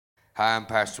Hi, I'm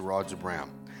Pastor Roger Brown.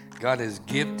 God has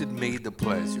gifted me the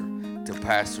pleasure to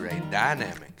pastor a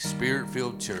dynamic,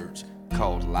 spirit-filled church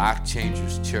called Life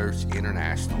Changers Church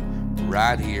International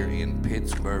right here in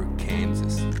Pittsburg,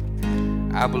 Kansas.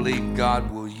 I believe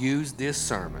God will use this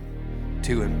sermon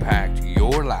to impact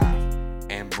your life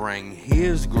and bring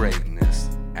His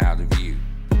greatness out of you.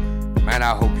 Man,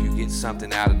 I hope you get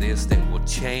something out of this that will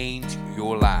change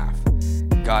your life.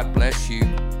 God bless you.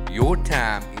 Your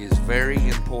time is very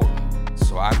important,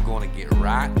 so I'm going to get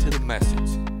right to the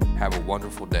message. Have a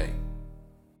wonderful day.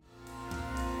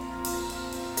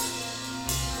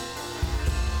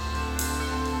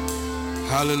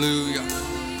 Hallelujah.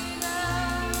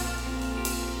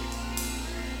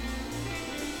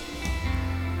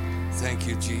 Thank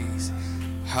you, Jesus.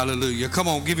 Hallelujah. Come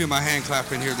on, give me my hand clap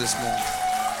in here this morning.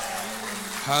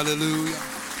 Hallelujah.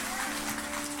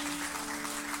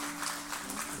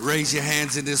 Raise your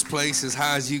hands in this place as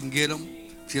high as you can get them.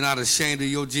 If you're not ashamed of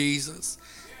your Jesus,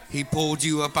 He pulled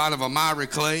you up out of a miry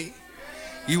clay.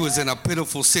 You was in a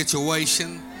pitiful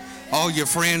situation. All your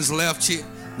friends left you.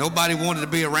 Nobody wanted to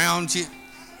be around you.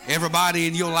 Everybody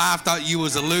in your life thought you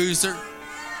was a loser.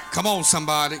 Come on,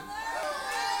 somebody.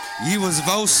 You was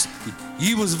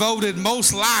voted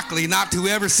most likely not to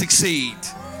ever succeed.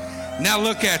 Now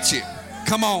look at you.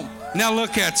 Come on. Now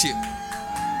look at you.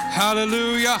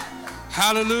 Hallelujah.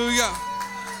 Hallelujah.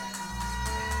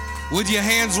 With your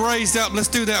hands raised up, let's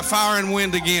do that fire and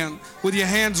wind again. With your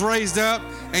hands raised up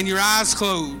and your eyes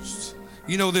closed.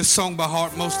 You know this song by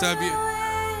heart, most of you.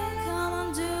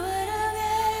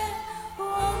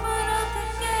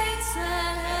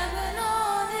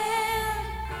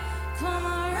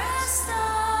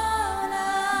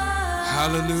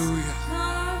 Hallelujah.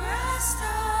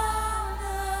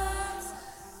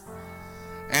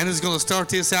 Anna's going to start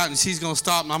this out and she's going to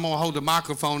stop and I'm going to hold the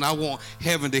microphone. I want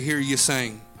heaven to hear you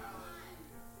sing.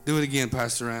 Do it again,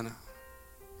 Pastor Anna.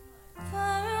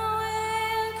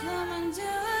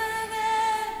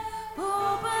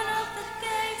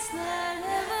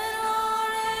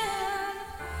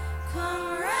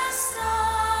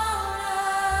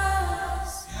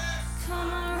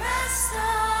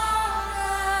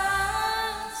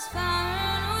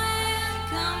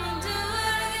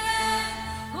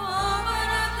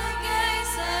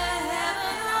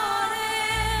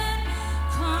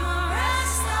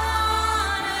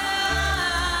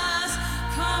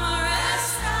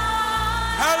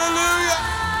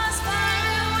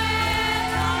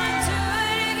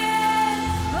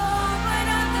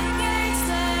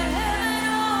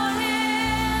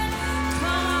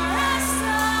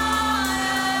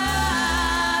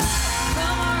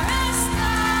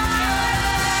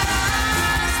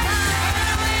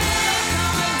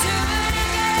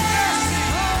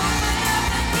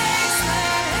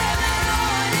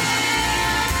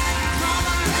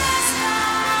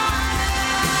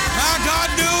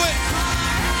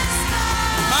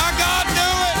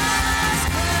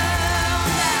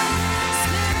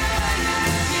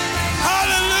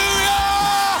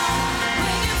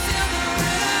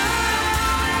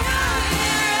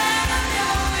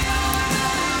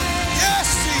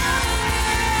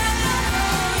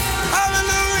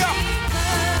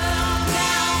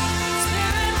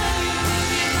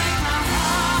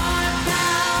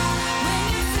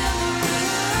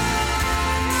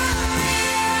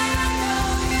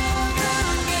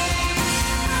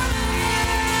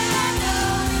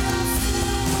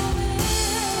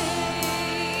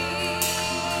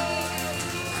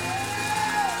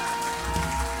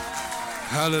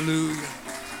 Hallelujah.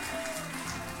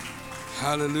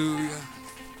 Hallelujah.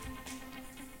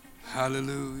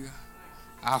 Hallelujah.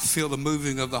 I feel the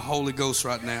moving of the Holy Ghost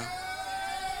right now.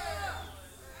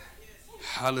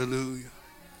 Hallelujah.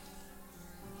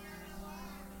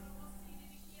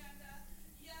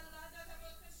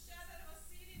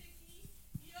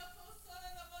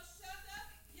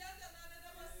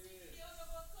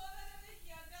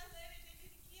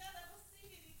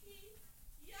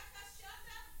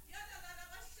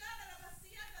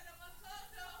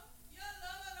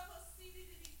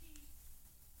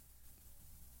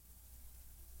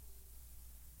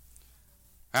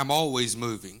 I'm always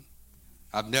moving.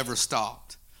 I've never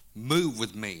stopped. Move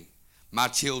with me. My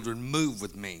children, move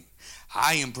with me.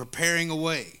 I am preparing a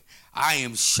way. I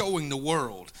am showing the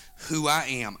world who I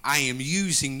am. I am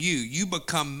using you. You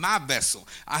become my vessel.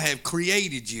 I have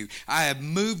created you. I have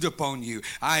moved upon you.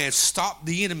 I have stopped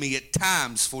the enemy at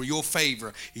times for your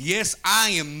favor. Yes, I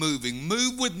am moving.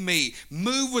 Move with me.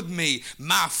 Move with me.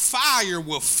 My fire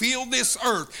will fill this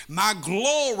earth. My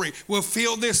glory will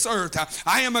fill this earth.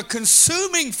 I am a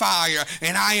consuming fire,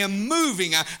 and I am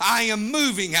moving. I am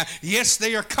moving. Yes,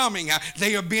 they are coming.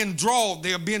 They are being drawn.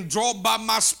 They are being drawn by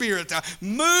my spirit.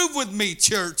 Move with me,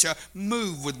 church.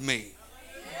 Move with me.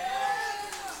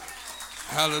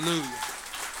 Hallelujah.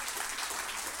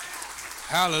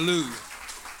 Hallelujah.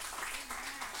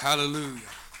 Hallelujah.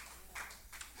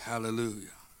 Hallelujah.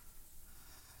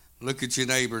 Look at your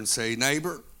neighbor and say,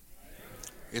 neighbor,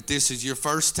 if this is your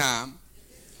first time,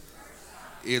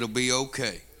 it'll be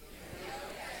okay.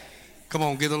 Come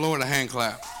on, give the Lord a hand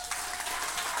clap.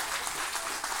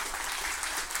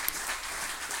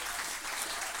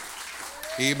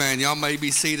 Amen. Y'all may be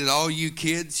seated. All you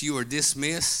kids, you are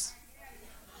dismissed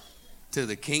to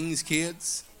the King's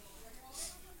kids.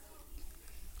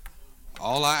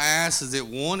 All I ask is that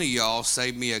one of y'all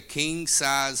save me a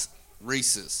king-size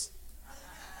Reese's.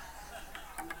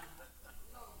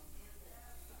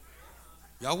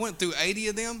 Y'all went through 80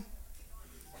 of them?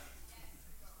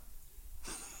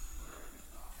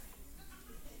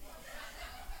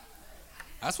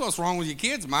 That's what's wrong with your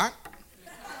kids, Mike.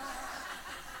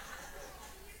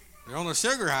 They're on a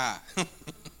sugar high.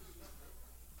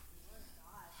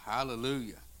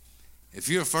 Hallelujah. If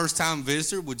you're a first-time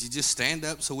visitor, would you just stand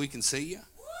up so we can see you?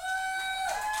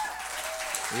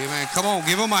 Amen. Come on,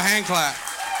 give them a hand clap.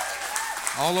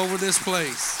 All over this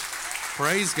place.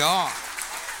 Praise God.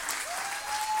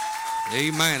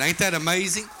 Amen. Ain't that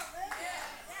amazing?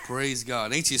 Praise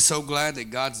God. Ain't you so glad that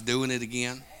God's doing it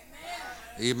again?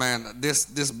 Amen.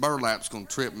 This burlap's going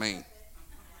to trip me.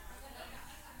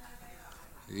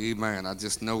 Amen. I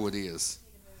just know it is.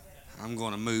 I'm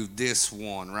going to move this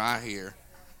one right here,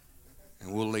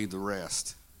 and we'll leave the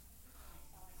rest.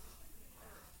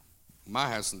 Might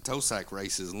have some toe sack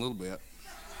races in a little bit.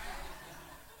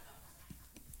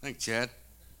 Thanks, Chad.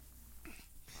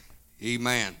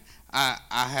 Amen.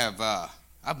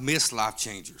 I've missed Life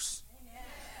Changers.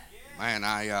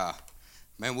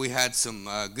 Man, we had some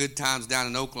good times down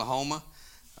in Oklahoma.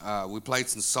 We played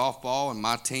some softball, and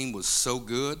my team was so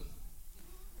good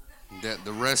that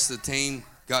the rest of the team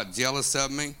got jealous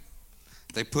of me.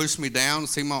 They pushed me down.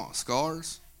 See my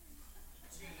scars?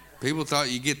 People thought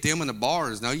you get them in the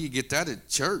bars. No, you get that at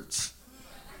church.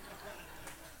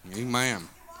 Amen.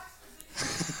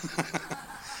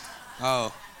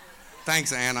 Oh,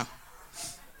 thanks, Anna.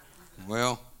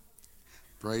 Well,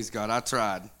 praise God. I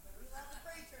tried.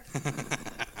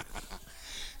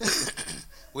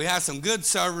 We had some good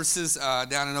services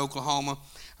down in Oklahoma.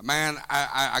 Man,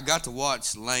 I got to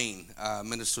watch Lane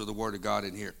minister the Word of God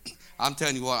in here. I'm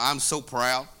telling you what, I'm so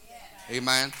proud.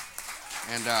 Amen.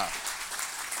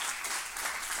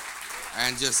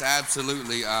 And just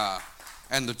absolutely,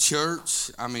 and the church,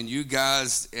 I mean, you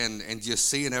guys, and just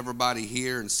seeing everybody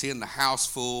here and seeing the house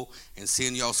full and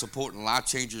seeing y'all supporting Life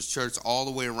Changers Church all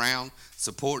the way around,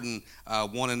 supporting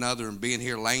one another and being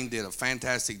here. Lane did a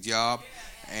fantastic job.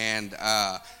 And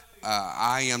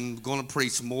I am going to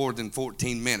preach more than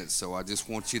 14 minutes, so I just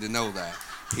want you to know that.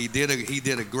 He did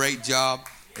a great job.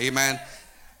 Amen.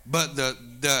 But the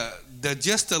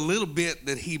just a little bit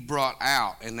that he brought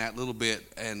out in that little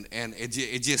bit, and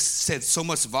it just said so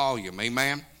much volume.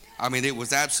 Amen. I mean, it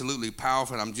was absolutely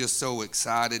powerful. I'm just so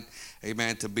excited,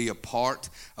 amen, to be a part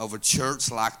of a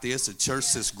church like this, a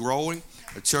church that's growing,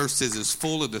 a church that is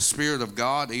full of the Spirit of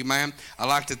God, amen. I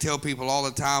like to tell people all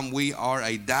the time, we are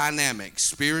a dynamic,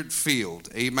 Spirit-filled,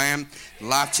 amen,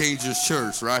 Life Changers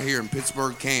Church right here in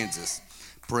Pittsburgh, Kansas.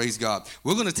 Praise God.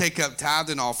 We're going to take up tithe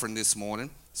and offering this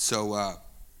morning, so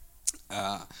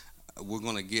we're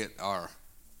going to get our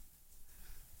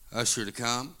usher to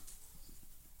come.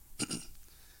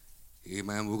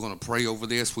 Amen. We're going to pray over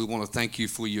this. We want to thank you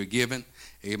for your giving.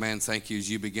 Amen. Thank you as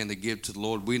you begin to give to the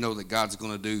Lord. We know that God's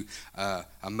going to do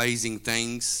amazing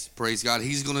things. Praise God.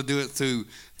 He's going to do it through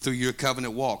your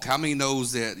covenant walk. How many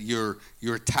knows that your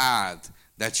tithe,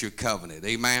 that's your covenant?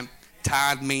 Amen.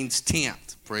 Tithe means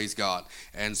tenth. Praise God.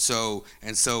 And so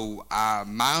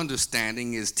my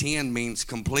understanding is 10 means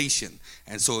completion.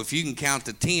 And so if you can count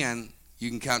to 10, you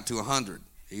can count to 100.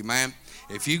 Amen.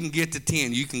 If you can get to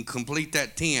 10, you can complete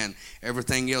that 10.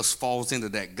 Everything else falls into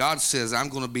that. God says, I'm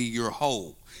going to be your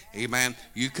whole. Amen.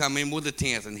 You come in with a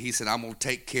 10th, and he said, I'm going to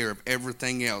take care of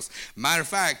everything else. Matter of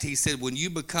fact, he said, when you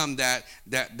become that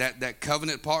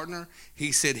covenant partner,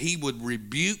 he said he would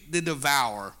rebuke the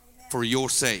devourer for your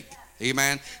sake.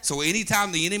 Amen. So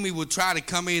anytime the enemy would try to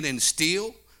come in and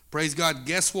steal, Praise God.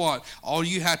 Guess what? All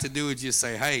you have to do is just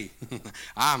say, hey,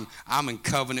 I'm in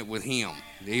covenant with him.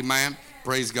 Amen.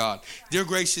 Praise God. Dear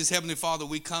gracious Heavenly Father,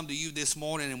 we come to you this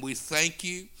morning and we thank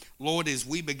you, Lord, as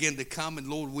we begin to come and,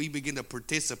 Lord, we begin to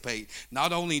participate,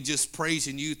 not only just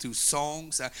praising you through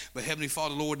songs, but, Heavenly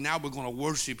Father, Lord, now we're going to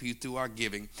worship you through our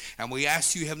giving. And we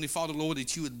ask you, Heavenly Father, Lord,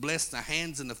 that you would bless the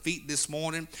hands and the feet this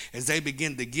morning as they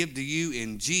begin to give to you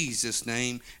in Jesus'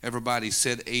 name. Everybody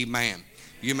said amen.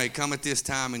 You may come at this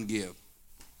time and give.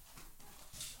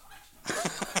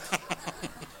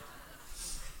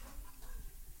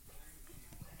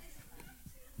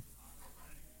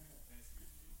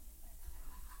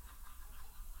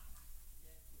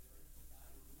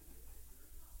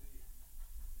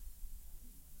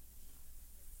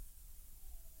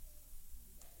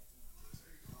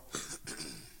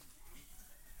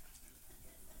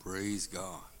 Praise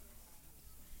God.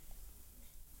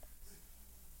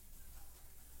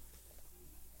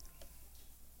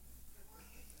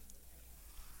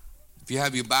 If you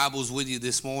have your Bibles with you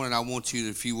this morning, I want you,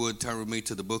 if you would, turn with me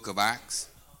to the book of Acts.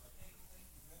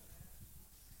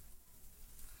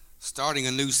 Starting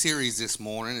a new series this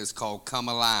morning. It's called Come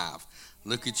Alive.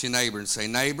 Look at your neighbor and say,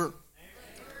 neighbor,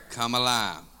 come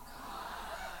alive.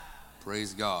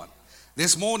 Praise God.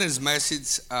 This morning's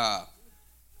message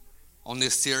on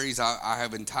this series, I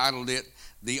have entitled it,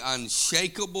 The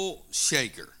Unshakable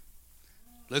Shaker.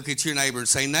 Look at your neighbor and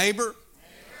say, neighbor,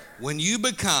 when you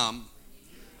become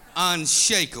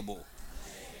unshakable,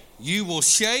 you will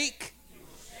shake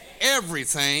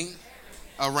everything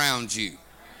around you.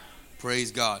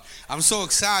 Praise God. I'm so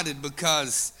excited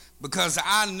because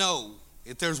I know,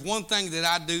 if there's one thing that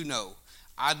I do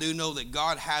know that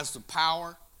God has the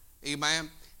power. Amen.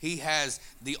 He has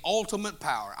the ultimate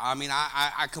power. I mean,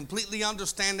 I completely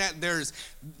understand that.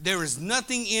 There is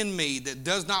nothing in me that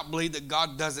does not believe that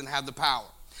God doesn't have the power.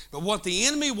 But what the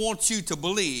enemy wants you to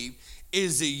believe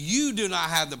is that you do not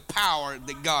have the power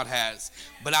that God has.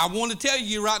 But I want to tell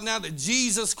you right now that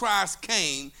Jesus Christ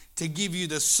came to give you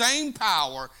the same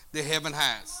power that heaven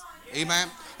has. Amen.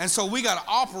 And so we got to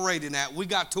operate in that. We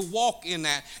got to walk in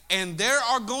that. And there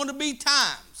are going to be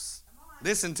times,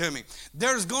 listen to me,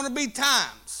 there's going to be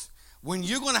times when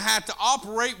you're going to have to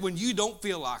operate when you don't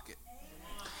feel like it.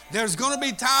 There's going to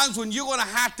be times when you're going to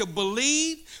have to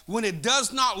believe when it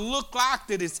does not look like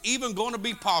that it's even going to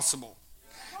be possible.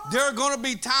 There are going to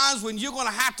be times when you're going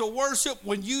to have to worship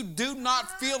when you do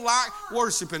not feel like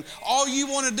worshiping. All you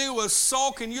want to do is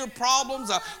sulk in your problems.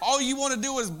 All you want to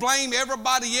do is blame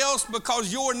everybody else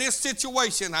because you're in this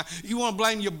situation. You want to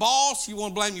blame your boss. You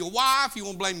want to blame your wife. You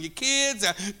want to blame your kids.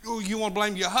 You want to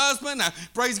blame your husband.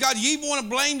 Praise God. You even want to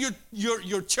blame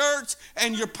your church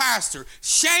and your pastor.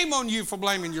 Shame on you for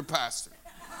blaming your pastor.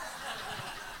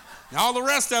 Now, all the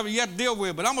rest of it you have to deal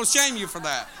with, but I'm going to shame you for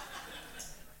that.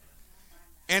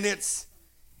 And it's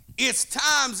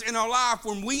times in our life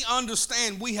when we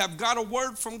understand we have got a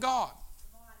word from God.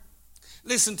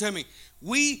 Listen to me.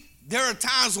 There are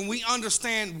times when we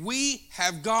understand we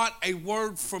have got a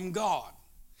word from God.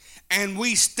 And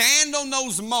we stand on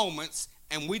those moments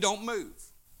and we don't move.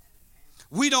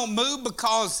 We don't move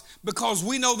because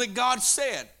we know that God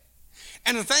said.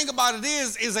 And the thing about it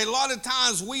is a lot of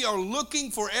times we are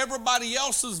looking for everybody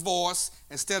else's voice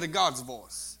instead of God's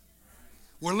voice.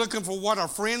 We're looking for what our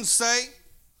friends say.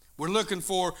 We're looking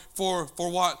for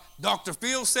what Dr.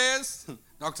 Phil says.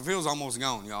 Dr. Phil's almost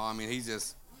gone, y'all. I mean, he's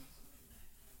just...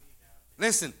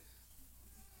 Listen.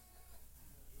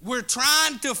 We're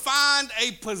trying to find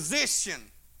a position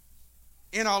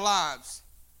in our lives.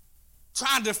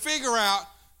 Trying to figure out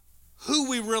who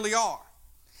we really are.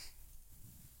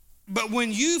 But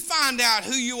when you find out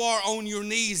who you are on your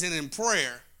knees and in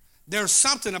prayer, there's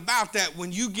something about that.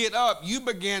 When you get up, you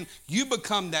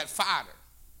become that fighter.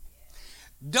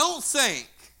 Don't think,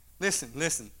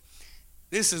 listen,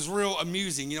 this is real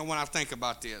amusing, when I think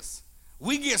about this.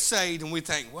 We get saved and we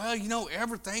think, well,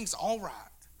 everything's all right.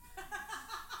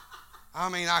 I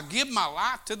mean, I give my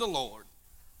life to the Lord.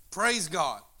 Praise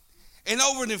God. And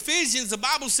over in Ephesians, the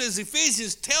Bible says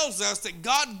Ephesians tells us that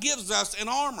God gives us an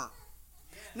armor.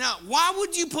 Now, why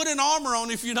would you put an armor on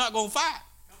if you're not going to fight?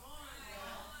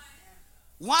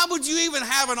 Why would you even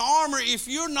have an armor if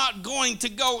you're not going to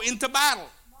go into battle?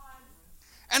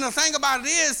 And the thing about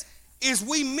it is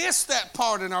we miss that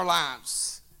part in our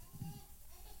lives.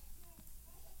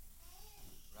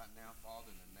 Right now, Father,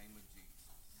 in the name of Jesus,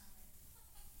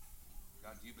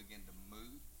 God, you begin to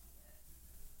move.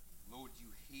 Lord, you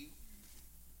heal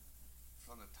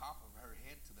from the top of her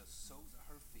head to the soles of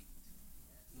her feet.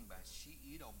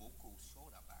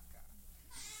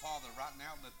 Father, right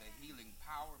now, let the healing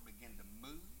power begin to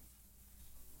move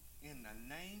in the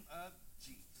name of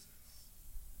Jesus.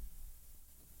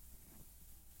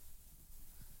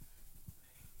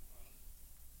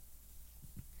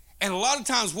 And a lot of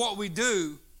times what we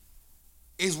do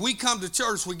is we come to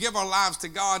church, we give our lives to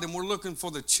God, and we're looking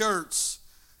for the church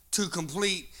to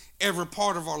complete every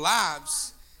part of our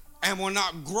lives, and we're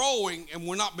not growing and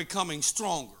we're not becoming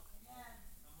stronger.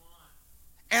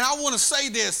 And I want to say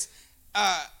this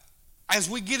as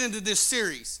we get into this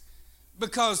series,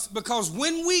 because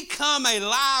when we come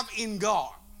alive in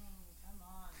God,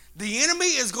 the enemy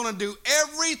is going to do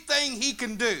everything he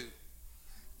can do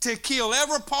to kill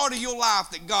every part of your life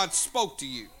that God spoke to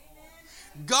you.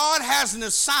 God has an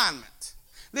assignment.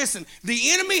 Listen,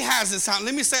 the enemy has an assignment.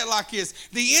 Let me say it like this.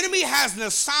 The enemy has an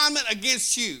assignment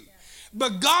against you,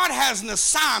 but God has an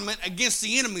assignment against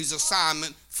the enemy's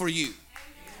assignment for you.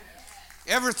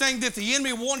 Everything that the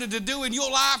enemy wanted to do in your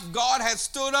life, God has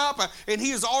stood up and he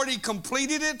has already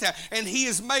completed it and he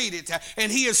has made it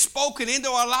and he has spoken into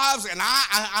our lives. And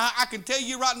I can tell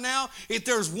you right now, if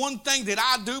there's one thing that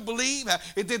I do believe,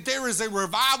 that there is a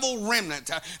revival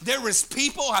remnant. There is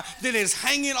people that is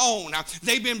hanging on.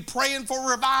 They've been praying for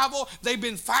revival. They've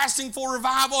been fasting for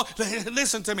revival.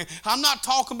 Listen to me. I'm not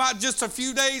talking about just a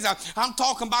few days. I'm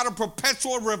talking about a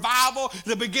perpetual revival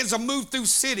that begins to move through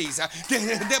cities,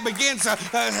 that begins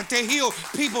to heal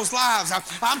people's lives.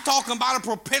 I'm talking about a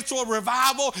perpetual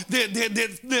revival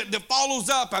that follows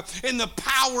up in the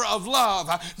power of love.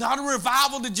 Not a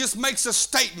revival that just makes a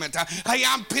statement. Hey,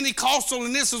 I'm Pentecostal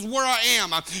and this is where I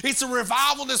am. It's a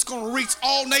revival that's going to reach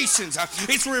all nations.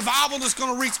 It's a revival that's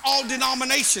going to reach all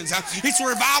denominations. It's a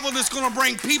revival that's going to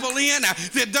bring people in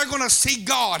that they're going to see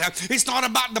God. It's not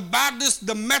about the Baptist,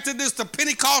 the Methodist, the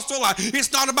Pentecostal.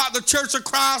 It's not about the Church of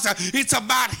Christ. It's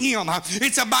about Him.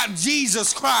 It's about Jesus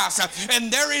Christ.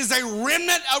 And there is a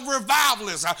remnant of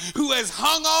revivalists who has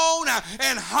hung on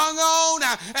and hung on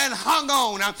and hung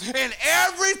on. And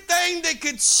everything that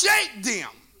could shake them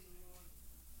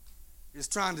is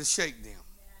trying to shake them.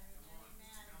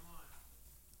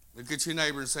 Look at your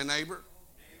neighbor and say, neighbor,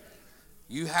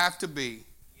 you have to be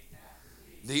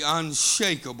the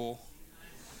unshakable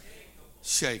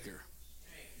shaker.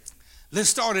 Let's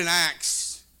start in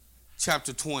Acts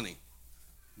chapter 20,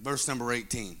 verse number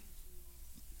 18.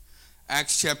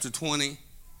 Acts chapter 20,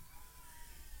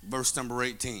 verse number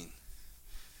 18.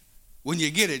 When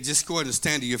you get it, just go ahead and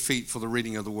stand to your feet for the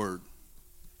reading of the word.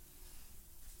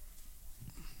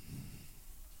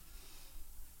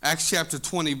 Acts chapter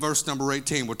 20, verse number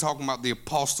 18. We're talking about the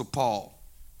Apostle Paul.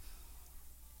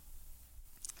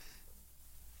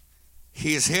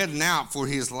 He is heading out for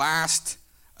his last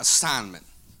assignment.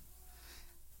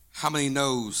 How many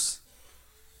knows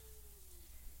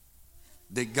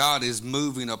that God is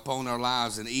moving upon our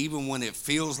lives, and even when it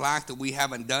feels like that we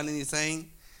haven't done anything,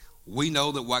 we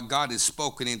know that what God has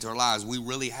spoken into our lives, we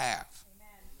really have. Amen.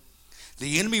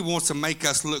 The enemy wants to make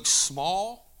us look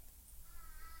small.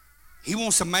 He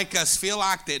wants to make us feel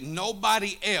like that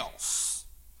nobody else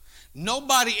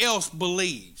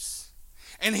believes.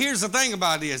 And here's the thing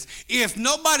about this. If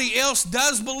nobody else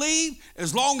does believe,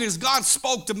 as long as God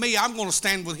spoke to me, I'm going to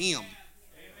stand with him.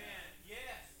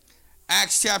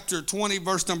 Acts chapter 20,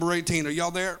 verse number 18. Are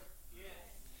y'all there? Yes.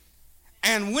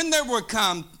 And when they were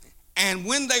come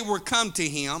to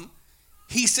him,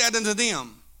 he said unto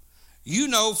them, you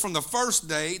know from the first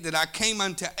day that I came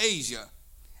unto Asia,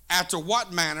 after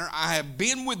what manner I have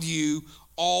been with you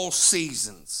all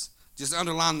seasons. Just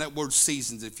underline that word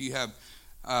seasons. If you have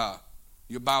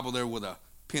your Bible there with a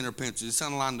pen or pencil, just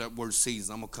underline that word seasons.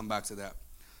 I'm going to come back to that.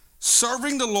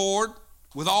 Serving the Lord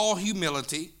with all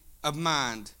humility of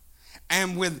mind,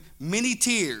 and with many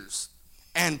tears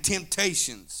and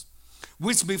temptations,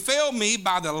 which befell me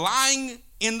by the lying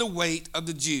in the wait of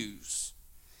the Jews,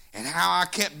 and how I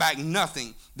kept back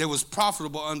nothing that was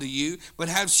profitable unto you, but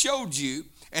have showed you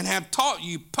and have taught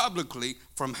you publicly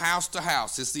from house to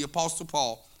house. It's the Apostle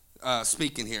Paul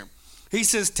speaking here. He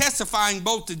says, testifying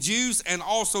both to Jews and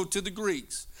also to the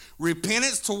Greeks,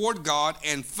 repentance toward God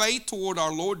and faith toward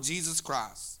our Lord Jesus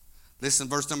Christ. Listen,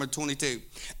 verse number 22.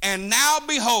 And now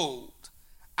behold,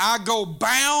 I go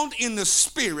bound in the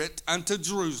Spirit unto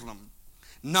Jerusalem,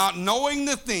 not knowing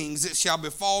the things that shall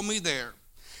befall me there,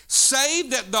 save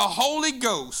that the Holy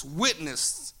Ghost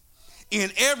witnessed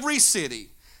in every city,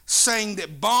 saying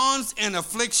that bonds and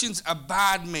afflictions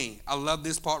abide me. I love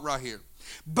this part right here.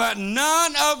 But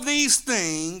none of these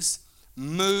things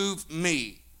move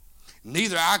me.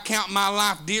 Neither I count my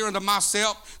life dear unto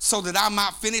myself, so that I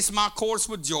might finish my course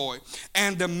with joy,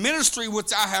 and the ministry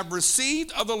which I have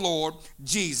received of the Lord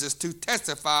Jesus, to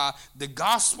testify the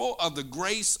gospel of the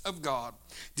grace of God.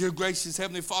 Dear gracious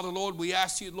Heavenly Father, Lord, we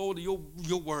ask you, Lord, your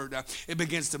word, it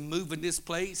begins to move in this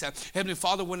place. Heavenly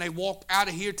Father, when they walk out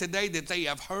of here today, that they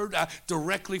have heard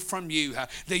directly from you,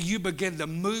 that you begin to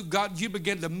move, God, you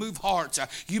begin to move hearts,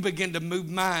 you begin to move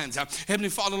minds. Heavenly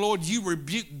Father, Lord, you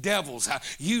rebuke devils,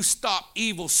 you stop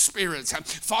evil spirits.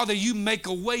 Father, you make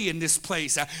a way in this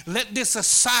place. Let this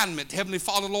assignment, Heavenly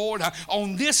Father, Lord,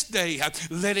 on this day,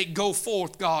 let it go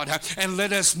forth, God, and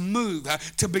let us move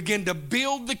to begin to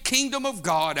build the kingdom of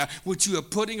God, which you are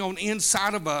putting on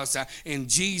inside of us. In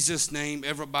Jesus' name,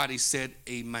 everybody said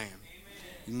amen.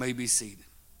 You may be seated.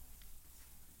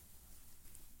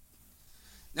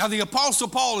 Now, the Apostle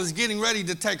Paul is getting ready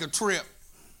to take a trip.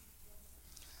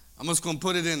 I'm just going to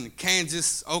put it in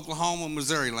Kansas, Oklahoma,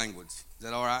 Missouri language. Is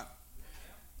that all right?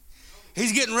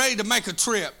 He's getting ready to make a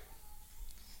trip.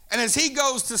 And as he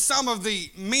goes to some of the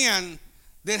men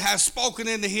that have spoken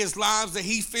into his lives that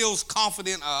he feels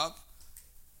confident of,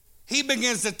 he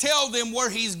begins to tell them where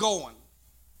he's going.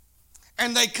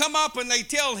 And they come up and they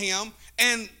tell him,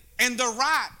 and they're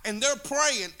right, and they're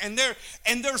praying, and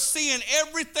they're seeing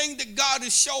everything that God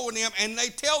is showing them. And they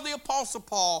tell the Apostle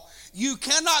Paul, you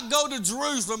cannot go to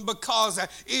Jerusalem because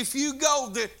if you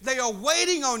go, they are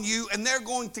waiting on you and they're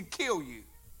going to kill you.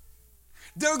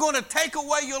 They're going to take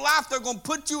away your life. They're going to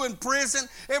put you in prison.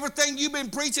 Everything you've been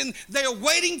preaching, they are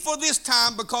waiting for this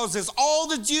time because as all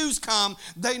the Jews come,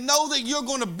 they know that you're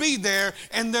going to be there,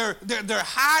 and they're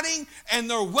hiding and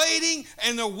they're waiting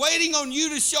on you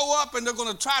to show up, and they're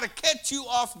going to try to catch you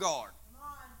off guard.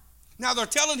 Now they're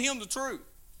telling him the truth.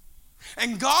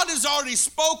 And God has already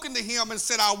spoken to him and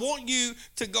said, I want you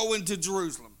to go into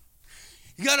Jerusalem.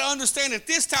 You got to understand at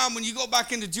this time, when you go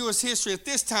back into Jewish history, at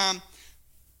this time,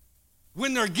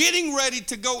 when they're getting ready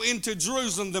to go into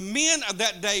Jerusalem, the men of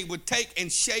that day would take and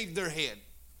shave their head.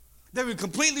 They would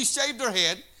completely shave their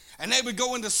head, and they would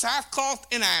go into sackcloth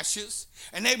and ashes,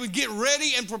 and they would get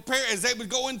ready and prepare as they would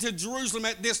go into Jerusalem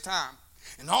at this time.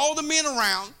 And all the men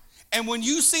around, and when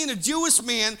you seen a Jewish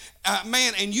man,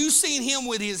 and you seen him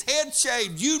with his head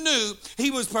shaved, you knew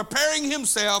he was preparing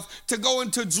himself to go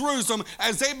into Jerusalem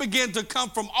as they began to come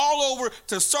from all over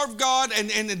to serve God and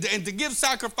to give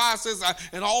sacrifices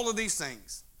and all of these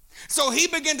things. So he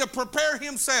began to prepare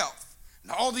himself,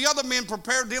 and all the other men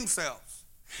prepared themselves.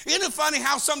 Isn't it funny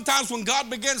how sometimes when God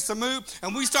begins to move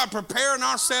and we start preparing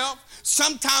ourselves,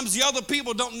 sometimes the other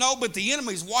people don't know, but the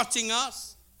enemy's watching us.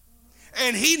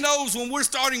 And he knows when we're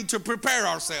starting to prepare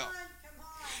ourselves.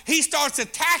 He starts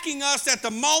attacking us at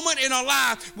the moment in our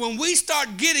life when we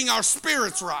start getting our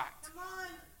spirits right.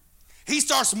 He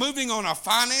starts moving on our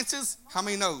finances. How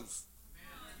many knows?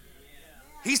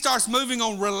 He starts moving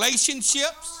on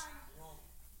relationships.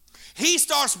 He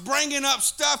starts bringing up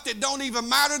stuff that don't even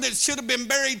matter, that should have been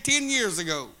buried 10 years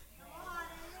ago.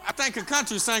 I think a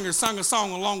country singer sung a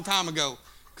song a long time ago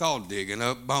called Digging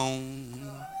Up Bone.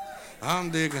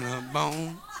 I'm digging up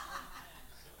bone.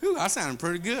 Ooh, I sounded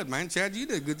pretty good, man. Chad, you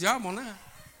did a good job on that.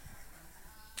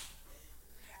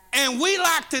 And we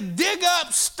like to dig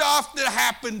up stuff that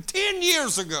happened 10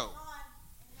 years ago.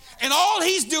 And all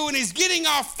he's doing is getting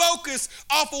our focus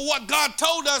off of what God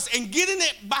told us and getting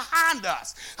it behind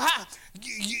us.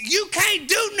 You can't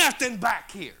do nothing back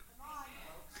here.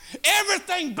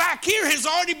 Everything back here has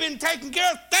already been taken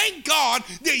care of. Thank God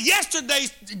that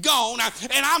yesterday's gone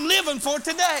and I'm living for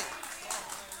today.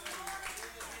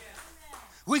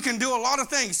 We can do a lot of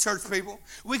things, church people.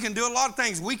 We can do a lot of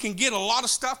things. We can get a lot of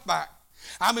stuff back.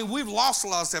 I mean, we've lost a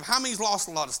lot of stuff. How many's lost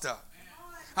a lot of stuff?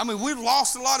 I mean, we've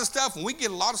lost a lot of stuff and we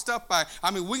get a lot of stuff back. I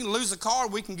mean, we can lose a car,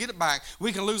 we can get it back.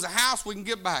 We can lose a house, we can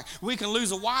get it back. We can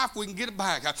lose a wife, we can get it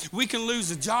back. We can lose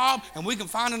a job and we can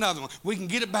find another one. We can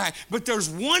get it back. But there's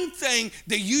one thing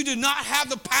that you do not have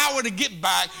the power to get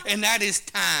back, and that is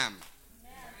time.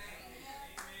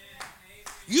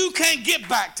 You can't get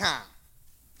back time.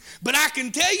 But I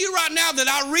can tell you right now that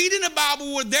I read in the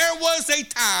Bible where there was a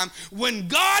time when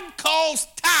God caused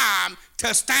time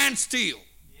to stand still,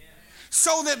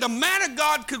 so that the man of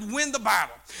God could win the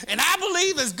battle. And I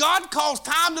believe as God caused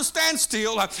time to stand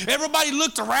still, everybody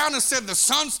looked around and said the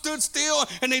sun stood still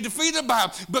and they defeated the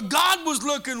battle. But God was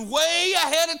looking way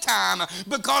ahead of time,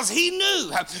 because he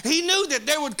knew that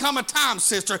there would come a time,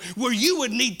 sister, where you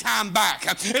would need time back.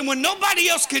 And when nobody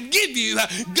else could give you,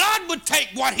 God would take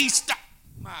what he stopped.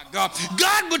 My God.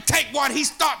 God would take what he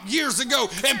stopped years ago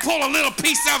and pull a little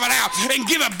piece of it out and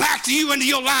give it back to you into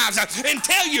your lives and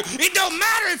tell you, it don't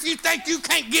matter if you think you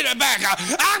can't get it back.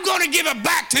 I'm going to give it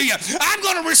back to you. I'm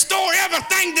going to restore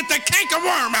everything that the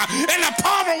cankerworm and the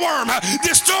palmer worm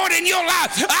destroyed in your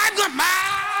life. I'm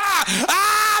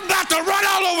about to run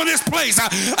all over this place.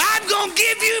 I'm going to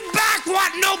give you back what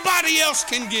nobody else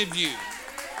can give you.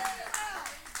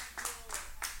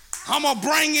 I'm going to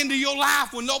bring into your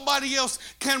life when nobody else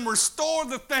can restore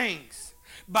the things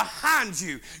behind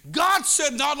you. God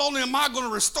said, not only am I going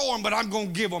to restore them, but I'm going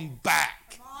to give them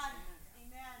back.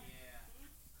 Amen.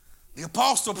 The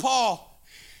Apostle Paul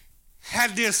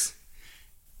had this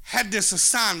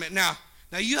assignment. Now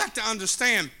you have to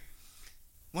understand,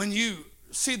 when you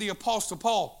see the Apostle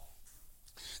Paul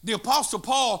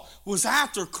was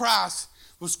after Christ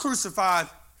was crucified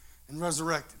and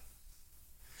resurrected.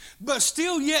 But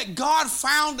still yet God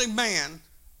found a man,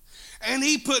 and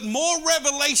he put more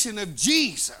revelation of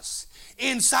Jesus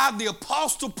inside the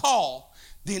Apostle Paul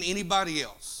than anybody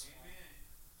else.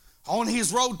 Amen. On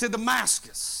his road to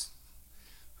Damascus.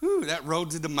 Whew, that road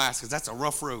to Damascus, that's a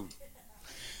rough road.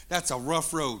 That's a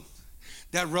rough road.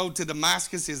 That road to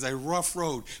Damascus is a rough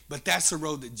road, but that's the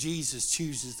road that Jesus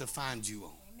chooses to find you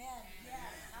on. Amen.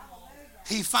 Yes.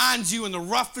 He finds you in the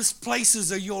roughest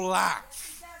places of your life.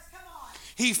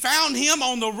 He found him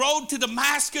on the road to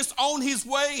Damascus on his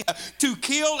way to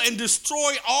kill and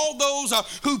destroy all those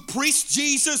who preached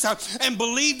Jesus and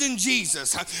believed in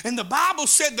Jesus. And the Bible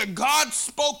said that God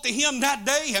spoke to him that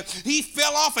day. He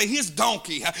fell off of his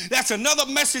donkey. That's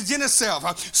another message in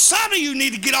itself. Some of you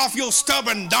need to get off your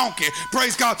stubborn donkey,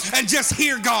 praise God, and just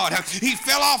hear God. He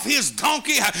fell off his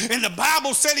donkey, and the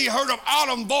Bible said he heard an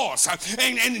audible voice.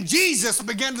 And Jesus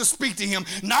began to speak to him.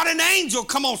 Not an angel,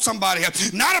 come on somebody,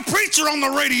 not a preacher on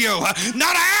the radio,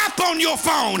 not an app on your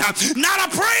phone, not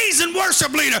a praise and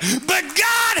worship leader, but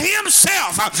God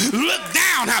himself looked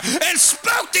down and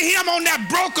spoke to him on that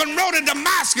broken road in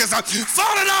Damascus,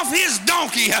 falling off his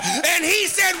donkey, and he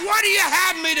said, what do you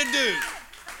have me to do?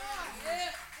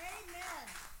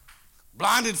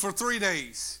 Blinded for 3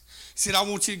 days. He said, I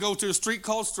want you to go to a street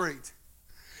called Straight.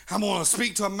 I'm going to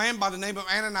speak to a man by the name of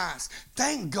Ananias.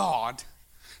 Thank God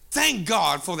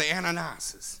for the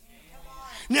Ananiases.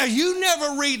 Now, you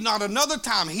never read not another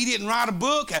time. He didn't write a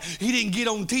book. He didn't get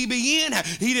on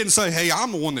TBN. He didn't say, hey,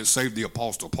 I'm the one that saved the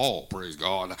Apostle Paul, praise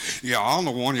God. Yeah, I'm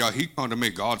the one. Yeah, he come to me.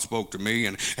 God spoke to me,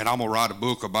 and I'm going to write a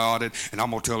book about it, and I'm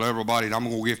going to tell everybody, and I'm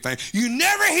going to give thanks. You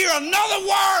never hear another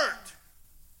word.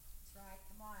 That's right,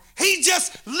 come on. He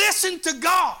just listened to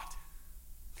God.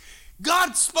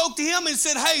 God spoke to him and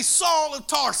said, hey, Saul of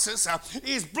Tarsus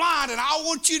is blind, and I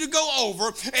want you to go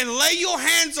over and lay your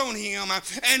hands on him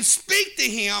and speak to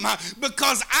him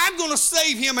because I'm going to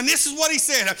save him. And this is what he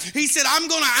said. He said, I'm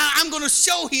going to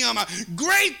show him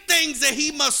great things that he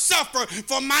must suffer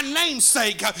for my name's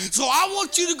sake. So I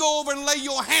want you to go over and lay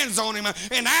your hands on him.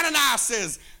 And Ananias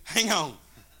says, hang on.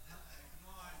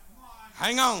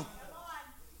 Hang on.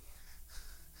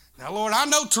 Now, Lord, I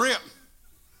know Trip.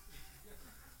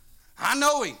 I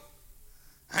know him.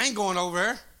 I ain't going over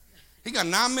there. He got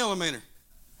 9mm.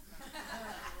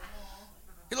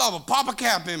 He'll have a Papa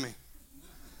Cap in me.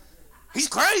 He's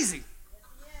crazy.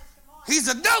 He's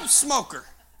a dope smoker.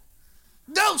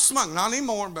 Dope smoker. Not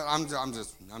anymore, but I'm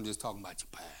just talking about your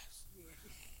past.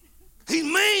 He's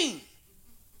mean.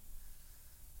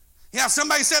 Yeah,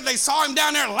 somebody said they saw him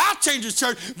down there at Life Changers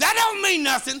Church. That don't mean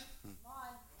nothing.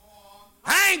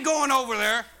 I ain't going over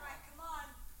there.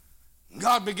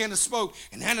 God began to speak,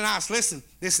 and Ananias listened.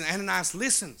 Ananias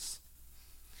listens.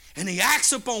 And he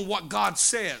acts upon what God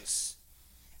says,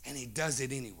 and he does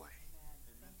it anyway.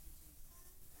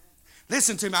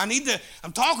 Listen to me.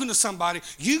 I'm talking to somebody.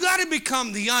 You got to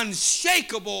become the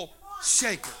unshakable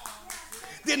shaker.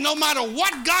 That no matter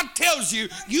what God tells you,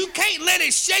 you can't let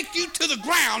it shake you to the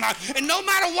ground. And no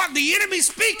matter what the enemy's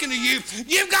speaking to you,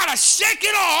 you've got to shake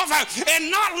it off and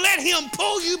not let him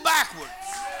pull you backwards.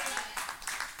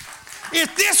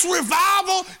 If this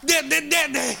revival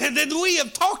that we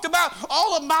have talked about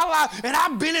all of my life, and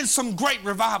I've been in some great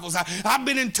revivals. I've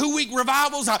been in 2-week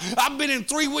revivals. I've been in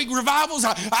 3-week revivals.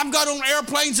 I've got on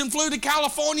airplanes and flew to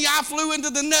California. I flew into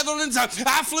the Netherlands.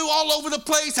 I flew all over the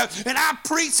place, and I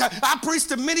preached. I preached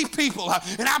to many people,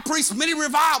 and I preached many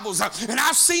revivals. And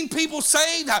I've seen people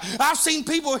saved. I've seen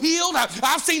people healed.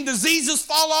 I've seen diseases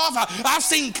fall off. I've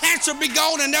seen cancer be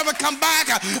gone and never come back.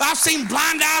 I've seen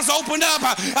blind eyes opened up.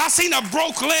 I've seen a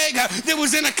broke leg that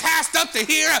was in a cast up to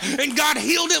here, and God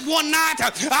healed it one night.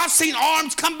 I've seen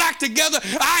arms come back together.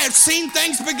 I have seen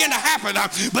things begin to happen.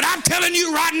 But I'm telling you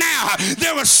right now,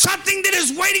 there was something that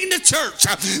is waiting in the church.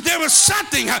 There was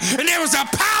something, and there was a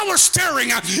power stirring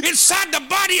inside the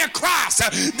body of Christ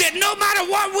that no matter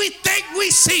what we think we've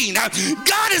seen,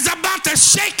 God is about to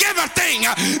shake everything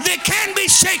that can be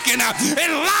shaken,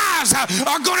 and lives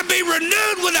are going to be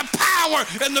renewed with the power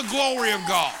and the glory of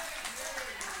God.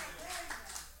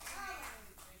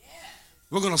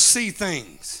 We're going to see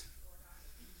things.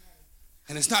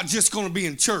 And it's not just going to be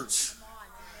in church.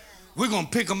 We're going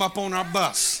to pick them up on our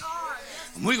bus.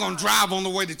 And we're going to drive on the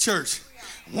way to church.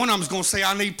 One of them's going to say,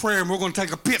 I need prayer, and we're going to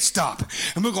take a pit stop.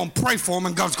 And we're going to pray for them,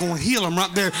 and God's going to heal them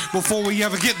right there before we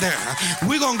ever get there.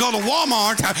 We're going to go to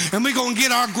Walmart, and we're going to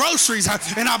get our groceries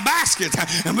in our baskets.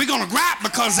 And we're going to gripe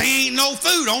because there ain't no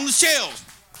food on the shelves.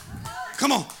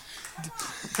 Come on.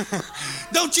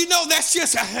 Don't you know that's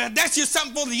just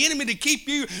something for the enemy to keep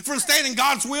you from staying in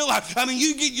God's will? I mean,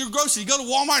 you get your groceries, you go to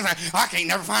Walmart, I can't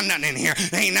never find nothing in here.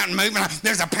 There ain't nothing moving.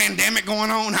 There's a pandemic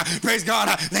going on. Praise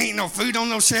God. There ain't no food on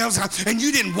those shelves. And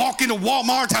you didn't walk into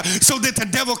Walmart so that the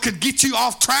devil could get you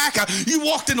off track. You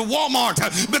walked into Walmart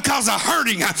because of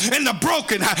hurting and the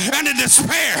broken and the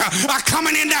despair are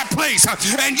coming in that place.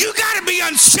 And you got to be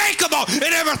unshakable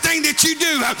in everything that you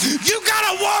do. You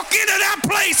got to walk into that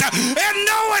place and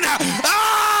knowing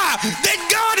that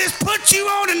God has put you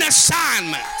on an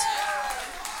assignment.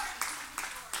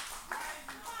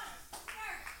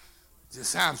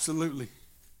 Just absolutely.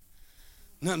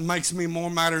 Nothing makes me more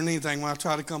mad than anything when I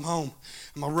try to come home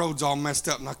and my road's all messed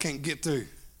up and I can't get through.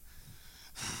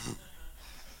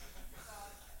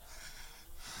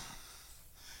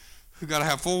 We got to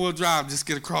have four-wheel drive just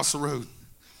to get across the road.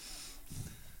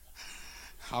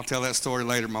 I'll tell that story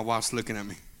later. My wife's looking at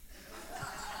me.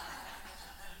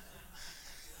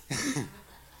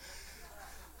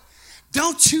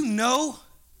 Don't you know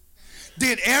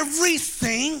that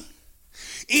everything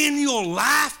in your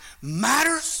life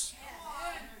matters?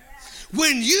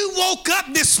 When you woke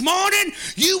up this morning,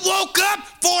 you woke up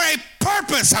for a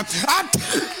purpose.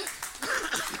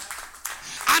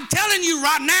 I'm telling you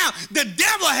right now, the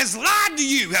devil has lied to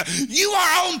you. You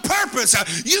are on purpose.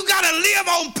 You got to live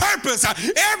on purpose.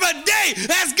 Every day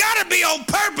has got to be on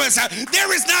purpose.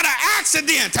 There is not an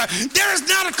accident. There is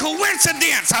not a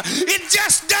coincidence. It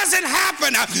just doesn't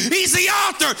happen. He's the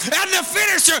author and the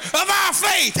finisher of our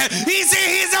faith. He's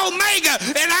Omega,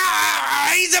 and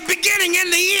he's the beginning and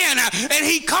the end. And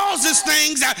he causes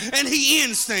things and he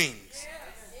ends things.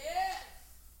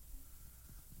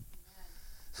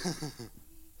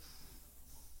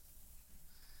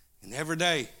 And every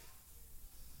day,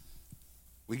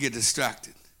 we get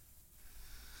distracted.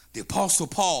 The Apostle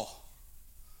Paul,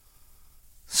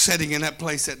 sitting in that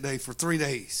place that day for 3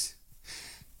 days.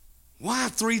 Why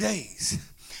 3 days?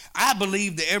 I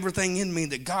believe that everything in me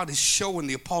that God is showing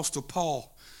the Apostle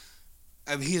Paul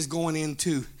of his going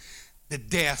into the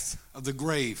death of the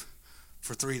grave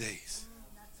for 3 days.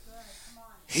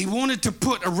 He wanted to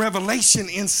put a revelation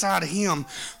inside of him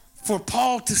for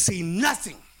Paul to see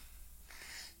nothing,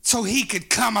 so he could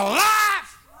come alive.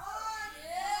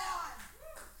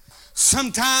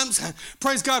 Sometimes,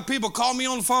 praise God, people call me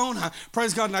on the phone.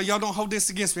 Praise God. Now, y'all don't hold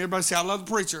this against me. Everybody say, I love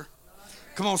the preacher.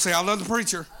 Come on, say, I love the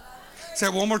preacher. Say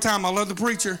it one more time, I love the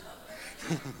preacher.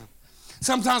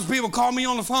 Sometimes people call me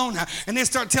on the phone and they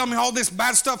start telling me all this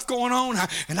bad stuff going on,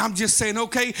 and I'm just saying,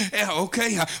 okay.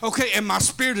 And my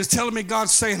spirit is telling me, God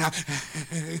is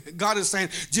saying,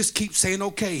 just keep saying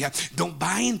okay. Don't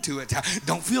buy into it.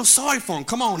 Don't feel sorry for him.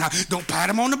 Come on. Don't pat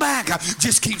him on the back.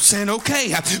 Just keep saying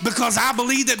okay. Because I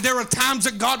believe that there are times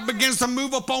that God begins to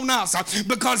move upon us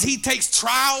because he takes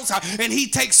trials and he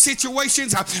takes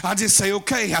situations. I just say,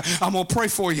 okay, I'm going to pray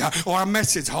for you. Or a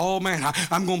message, oh man,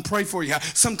 I'm going to pray for you.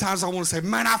 Sometimes I want to say,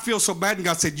 man, I feel so bad. And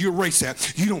God said, you erase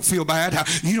that. You don't feel bad.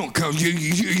 You don't go.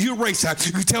 You erase that.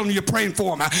 You tell them you're praying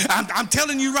for them. I'm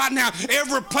telling you right now,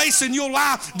 every place in your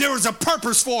life, there is a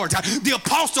purpose for it. The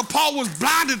Apostle Paul was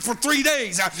blinded for 3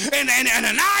 days. And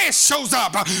Ananias shows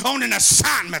up on an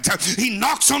assignment. He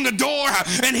knocks on the door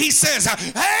and he says,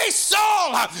 hey,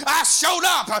 Saul, I showed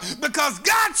up because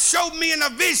God showed me in a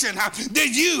vision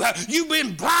that you've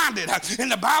been blinded. And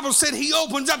the Bible said he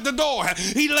opens up the door.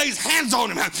 He lays hands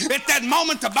on him. At that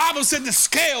moment, the Bible said the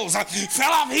scales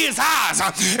fell off his eyes,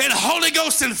 and Holy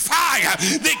Ghost and fire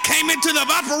that came into the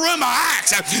upper room of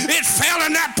Acts, it fell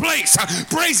in that place.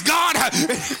 Praise God.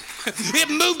 It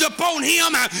moved upon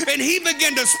him, and he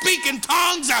began to speak in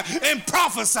tongues and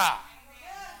prophesy.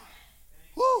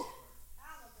 Woo.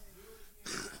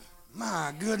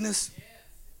 My goodness.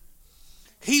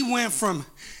 He went from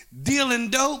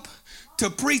dealing dope to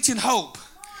preaching hope,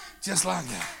 just like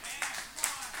that.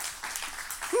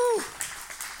 Whew.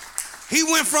 He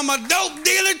went from a dope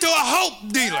dealer to a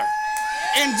hope dealer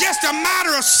in just a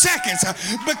matter of seconds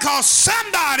because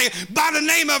somebody by the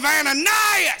name of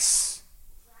Ananias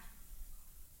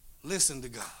listened to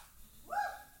God.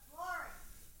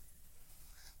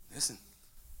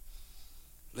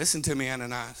 Listen to me,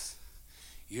 Ananias.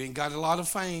 You ain't got a lot of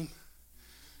fame.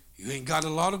 You ain't got a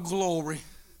lot of glory.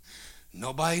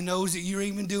 Nobody knows that you're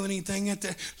even doing anything at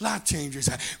the Life Changers.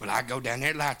 Well, I go down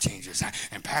there at Life Changers,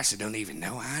 and Pastor don't even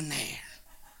know I'm there.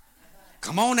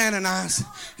 Come on, Ananias.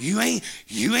 You ain't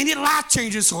at Life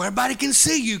Changers so everybody can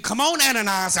see you. Come on,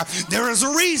 Ananias. There is a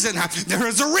reason. There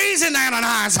is a reason,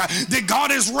 Ananias, that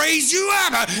God has raised you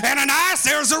up. Ananias,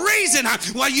 there is a reason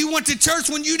why you went to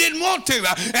church when you didn't want to.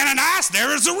 Ananias,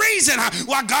 there is a reason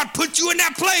why God put you in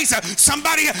that place.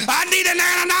 Somebody, I need an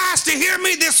Ananias to hear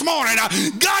me this morning.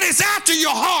 God is after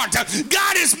your heart.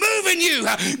 God is moving you.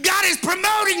 God is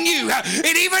promoting you.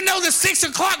 And even though the 6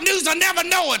 o'clock news will never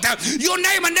know it, your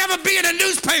name will never be in a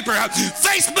newspaper.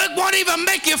 Facebook won't even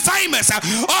make you famous.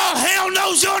 All hell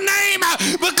knows your name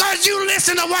because you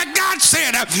listened to what God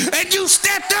said and you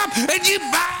stepped up and you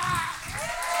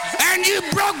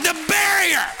broke the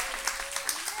barrier.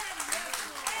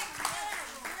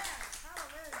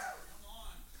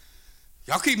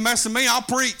 Y'all keep messing me, I'll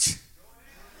preach.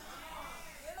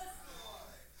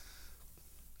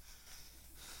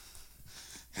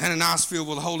 Ananias filled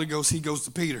with the Holy Ghost, he goes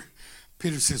to Peter.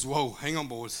 Peter says, whoa, hang on,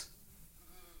 boys.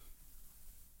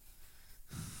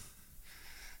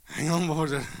 Hang on,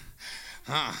 boys.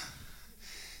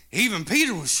 Even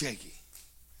Peter was shaky.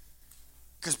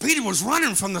 Because Peter was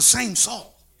running from the same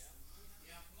Saul.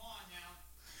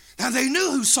 Now they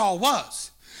knew who Saul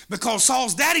was because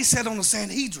Saul's daddy sat on the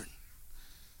Sanhedrin.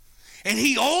 And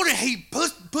he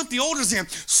put the orders in.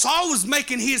 Saul was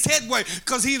making his headway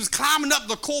because he was climbing up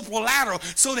the corporal ladder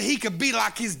so that he could be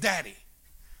like his daddy.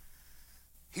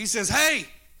 He says, hey,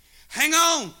 hang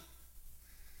on.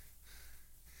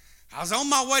 I was on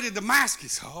my way to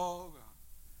Damascus. Oh, God.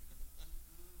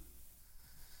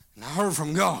 And I heard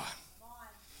from God.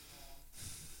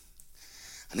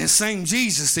 And this same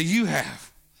Jesus that you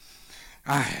have,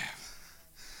 I have.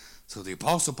 So the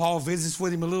Apostle Paul visits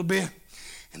with him a little bit.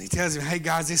 And he tells him, hey,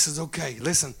 guys, this is okay.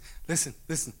 Listen.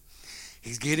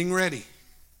 He's getting ready.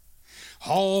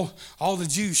 All the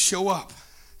Jews show up.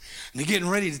 And they're getting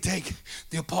ready to take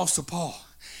the Apostle Paul.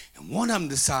 And one of them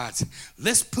decides,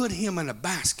 let's put him in a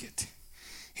basket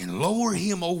and lower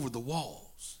him over the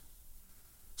walls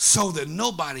so that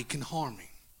nobody can harm him.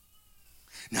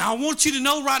 Now, I want you to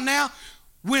know right now,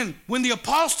 when the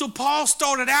Apostle Paul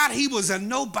started out, he was a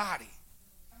nobody.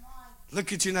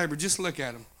 Look at your neighbor. Just look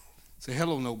at him. Say,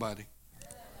 hello, nobody.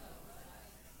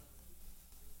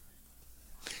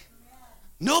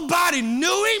 Nobody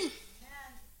knew him.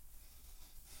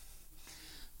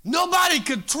 Nobody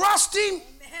could trust him.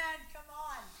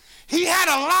 He had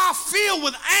a life filled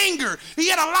with anger. He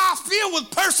had a life filled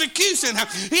with persecution.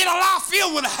 He had a life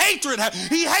filled with hatred.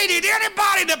 He hated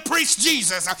anybody that preached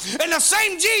Jesus. And the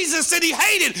same Jesus that he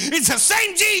hated is the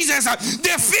same Jesus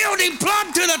that filled him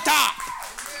plumb to the top.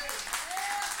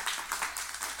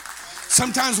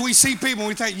 Sometimes we see people and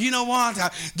we think, you know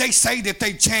what? They say that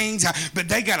they changed, but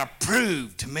they got to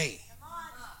prove to me.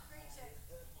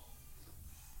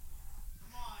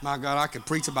 My God, I could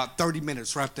preach about 30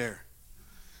 minutes right there.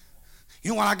 You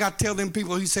know what I got to tell them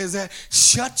people who says that?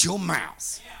 Shut your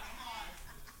mouth.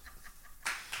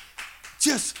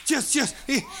 Just.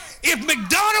 If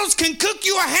McDonald's can cook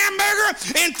you a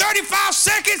hamburger in 35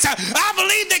 seconds, I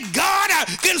believe that God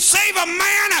can save a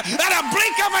man at a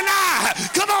blink of an eye.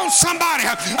 Come on, somebody.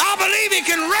 I believe he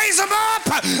can raise them up.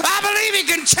 I believe he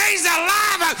can change their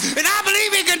life. And I believe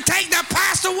he can take their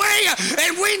past away.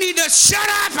 And we need to shut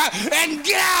up and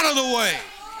get out of the way.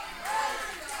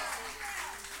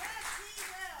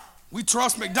 We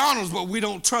trust McDonald's, but we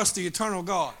don't trust the eternal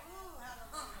God.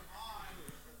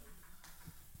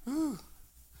 Ooh.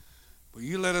 But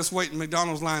you let us wait in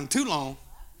McDonald's line too long.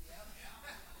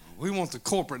 We want the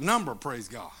corporate number, praise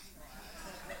God.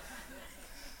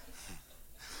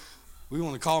 We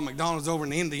want to call McDonald's over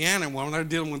in Indiana when they're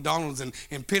dealing with McDonald's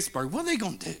in Pittsburgh. What are they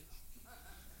going to do?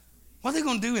 What are they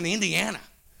going to do in Indiana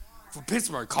for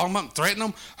Pittsburgh? Call them up and threaten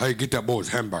them? Hey, get that boy's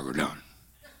hamburger done.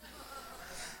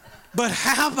 But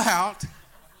how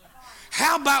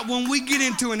about when we get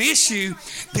into an issue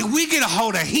that we get a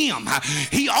hold of him?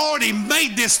 He already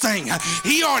made this thing.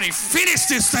 He already finished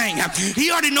this thing.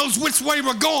 He already knows which way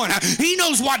we're going. He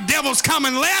knows what devil's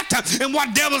coming left and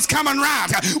what devil's coming right.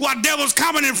 What devil's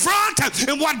coming in front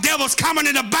and what devil's coming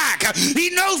in the back.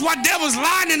 He knows what devil's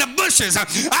lying in the bushes.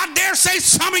 I dare say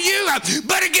some of you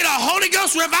better get a Holy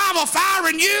Ghost revival fire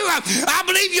in you. I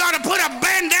believe you ought to put a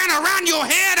bandana around your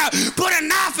head, put a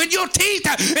knife in your teeth,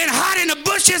 and hide in the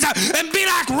bushes and be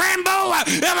like Rambo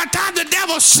every time the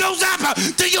devil shows up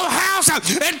to your house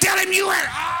and tell him you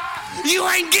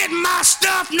ain't getting my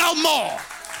stuff no more.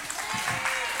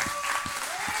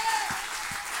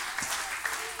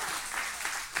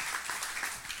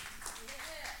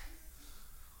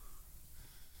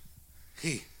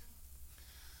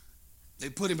 They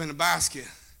put him in a basket,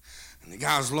 and the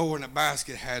guys lowering the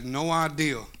basket had no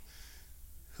idea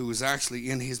who was actually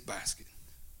in his basket.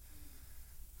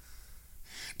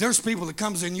 There's people that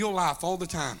comes in your life all the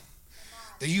time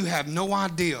that you have no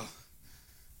idea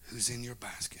who's in your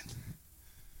basket.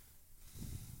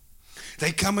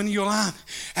 They come into your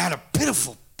life at a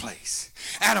pitiful place.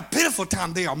 At a pitiful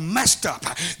time, they are messed up.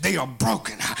 They are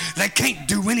broken. They can't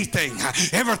do anything.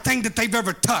 Everything that they've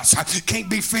ever touched can't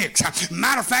be fixed.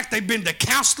 Matter of fact, they've been to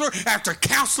counselor after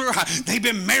counselor. They've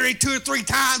been married 2 or 3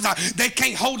 times. They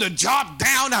can't hold a job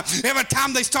down. Every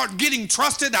time they start getting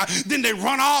trusted, then they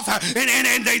run off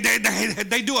and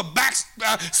they do a back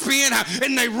spin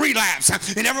and they relapse.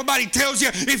 And everybody tells you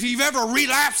if you've ever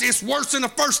relapsed, it's worse than the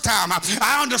first time.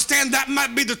 I understand that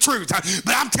might be the truth,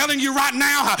 but I'm telling you right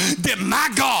now that my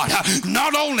God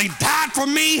not only died for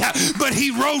me, but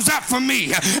he rose up for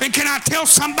me. And can I tell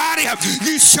somebody,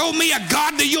 you show me a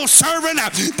God that you're serving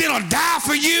that'll die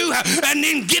for you and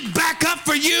then get back up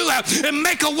for you and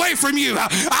make a way from you.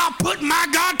 I'll put my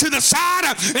God to the side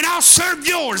and I'll serve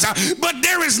yours. But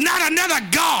there is not another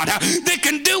God that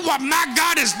can do what my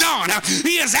God has done.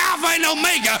 He is Alpha and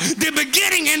Omega, the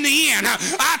beginning and the end.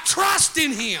 I trust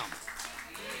in him.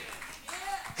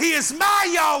 He is my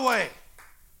Yahweh.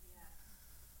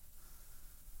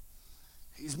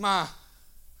 He's my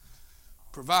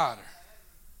provider.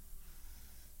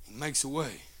 He makes a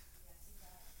way.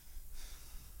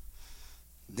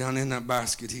 Down in that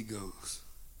basket he goes.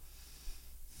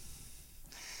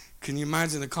 Can you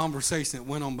imagine the conversation that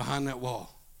went on behind that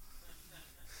wall?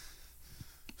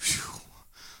 Whew,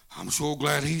 I'm so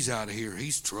glad he's out of here.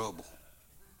 He's trouble.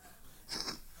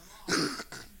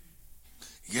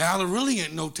 Yeah, there really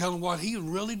ain't no telling what he would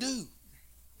really do.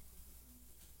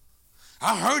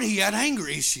 I heard he had anger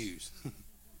issues.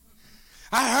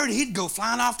 I heard he'd go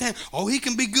flying off the hand. Oh, he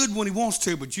can be good when he wants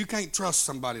to, but you can't trust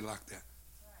somebody like that.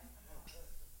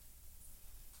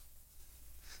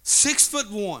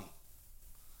 6'1".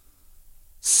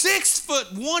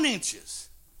 6'1"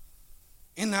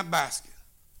 in that basket.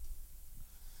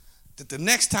 That the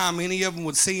next time any of them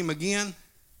would see him again,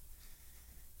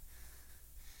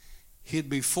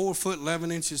 he'd be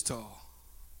 4'11" tall.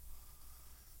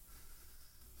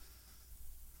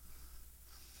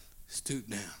 Stoop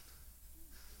down.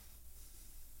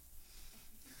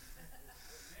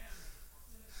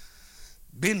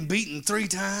 Been beaten 3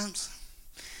 times.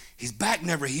 His back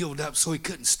never healed up, so he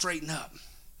couldn't straighten up.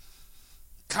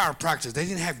 Chiropractors, they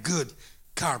didn't have good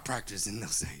chiropractors in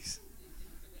those days.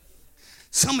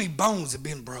 So many bones had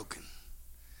been broken.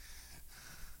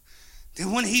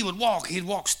 Then when he would walk, he'd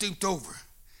walk stooped over.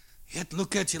 He had to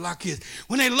look at you like this.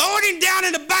 When they lowered him down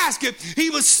in the basket, he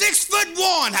was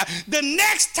 6'1". The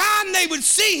next time they would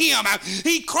see him,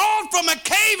 he crawled from a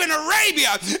cave in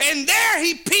Arabia, and there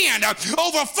he penned.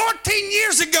 Over 14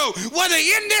 years ago, whether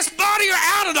in this body or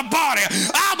out of the body,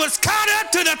 I was caught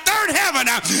up to the 3rd heaven.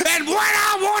 And when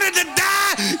I wanted to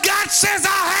die, God says,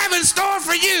 I'll have in store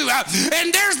for you.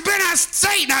 And there's been a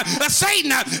Satan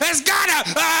has got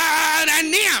a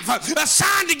nymph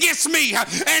assigned against me.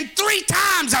 And 3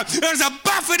 times there's a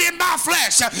buffet in my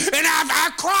flesh. And I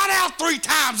cried out 3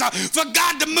 times for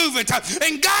God to move it.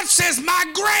 And God says, my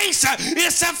grace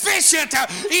is sufficient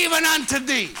even unto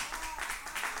thee.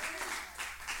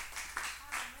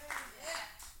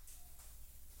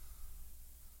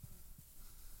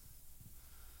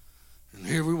 And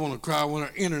here we want to cry when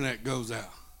our internet goes out.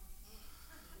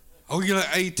 Oh, you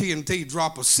let AT&T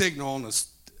drop a signal on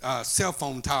the cell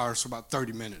phone towers for about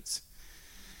 30 minutes.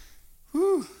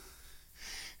 Whew.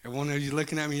 Everyone of you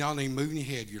looking at me, y'all ain't moving your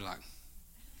head. You're like,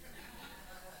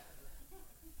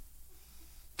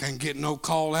 can't get no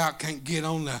call out, can't get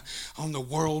on the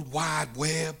World Wide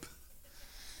Web,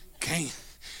 can't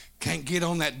get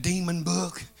on that demon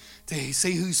book to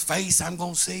see whose face I'm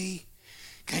gonna see.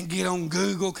 Can't get on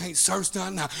Google, can't search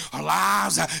nothing. Our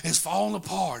lives is falling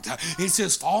apart. It's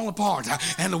just falling apart.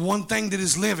 And the one thing that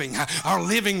is living, our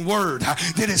living word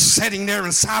that is sitting there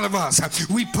inside of us,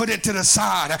 we put it to the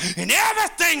side. And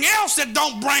everything else that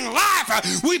don't bring life,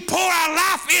 we pour our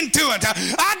life into it.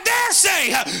 I dare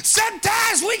say,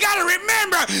 sometimes we got to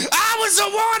remember, I was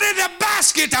the one in the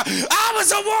basket. I was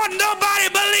the one nobody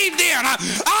believed in.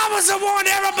 I was the one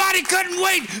everybody couldn't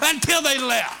wait until they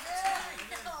left.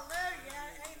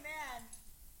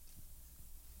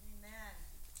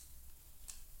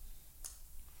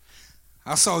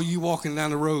 I saw you walking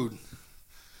down the road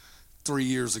 3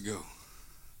 years ago.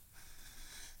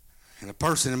 And a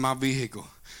person in my vehicle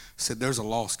said, there's a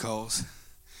lost cause.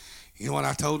 You know what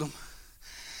I told him?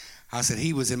 I said,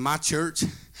 he was in my church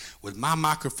with my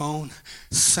microphone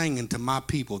singing to my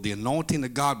people. The anointing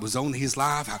of God was on his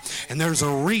life, and there's a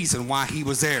reason why he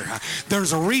was there.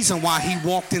 There's a reason why he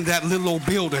walked in that little old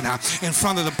building in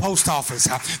front of the post office.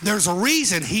 There's a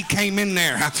reason he came in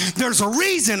there. There's a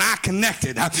reason I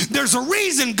connected. There's a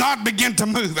reason God began to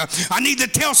move. I need to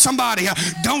tell somebody,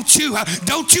 don't you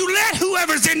let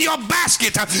whoever's in your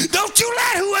basket,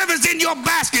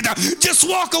 just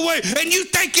walk away and you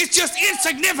think it's just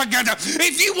insignificant.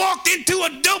 If you walked into a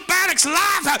dope addict's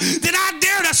life, then I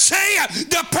dare to say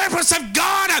the purpose of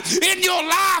God in your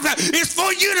life is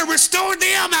for you to restore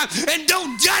them and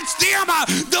don't judge them.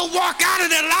 Don't walk out of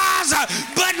their lives.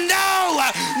 But no,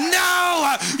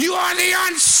 you are the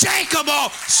unshakable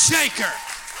shaker.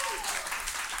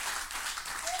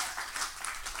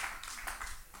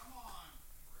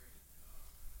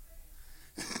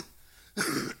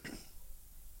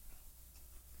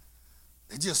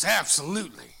 They just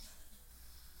absolutely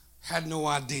had no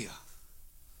idea.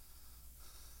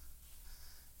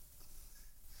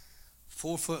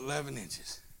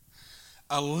 4'11".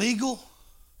 A legal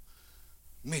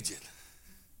midget.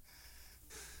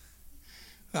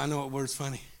 I know what word's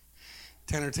funny.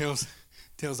 Tanner tells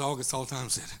August all the time,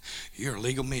 said, "You're a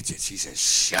legal midget." She says,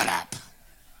 "Shut up."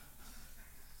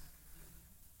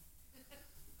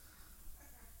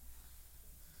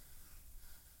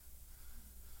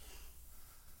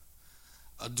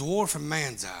 A dwarf in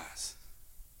man's eyes,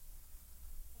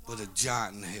 but a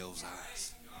giant in hell's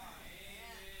eyes.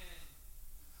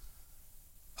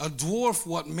 A dwarf,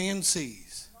 what man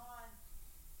sees.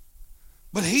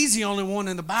 But he's the only one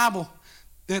in the Bible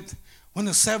that when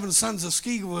the 7 sons of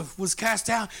Sceva was cast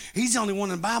out, he's the only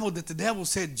one in the Bible that the devil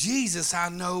said, "Jesus I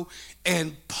know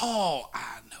and Paul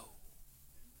I know."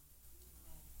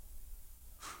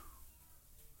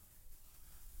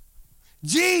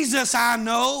 Jesus I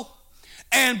know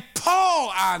and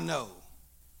Paul I know.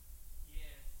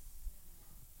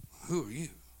 Who are you?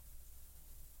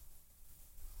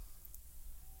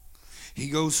 He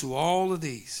goes through all of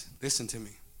these. Listen to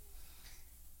me.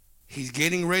 He's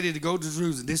getting ready to go to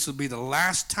Jerusalem. This will be the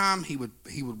last time he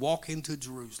would walk into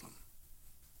Jerusalem.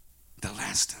 The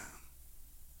last time.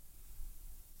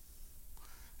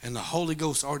 And the Holy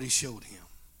Ghost already showed him.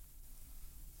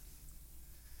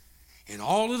 And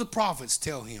all of the prophets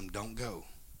tell him, "Don't go."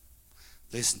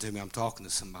 Listen to me, I'm talking to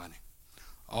somebody.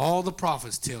 All the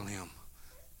prophets tell him,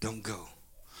 "Don't go."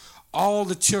 All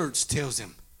the church tells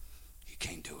him, "You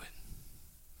can't do it."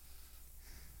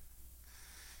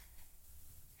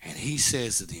 And he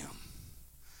says to them,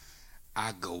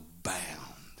 "I go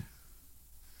bound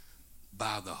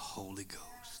by the Holy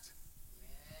Ghost."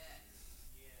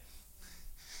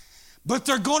 But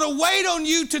they're going to wait on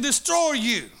you to destroy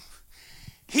you.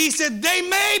 He said, "They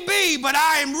may be, but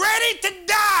I am ready to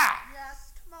die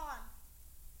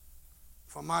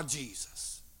for my Jesus."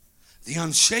 The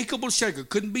unshakable shaker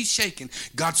couldn't be shaken.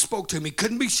 God spoke to him. He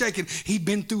couldn't be shaken. He'd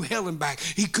been through hell and back.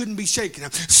 He couldn't be shaken.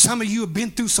 Some of you have been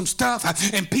through some stuff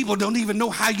and people don't even know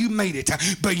how you made it,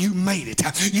 but you made it.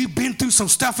 You've been through some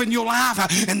stuff in your life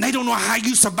and they don't know how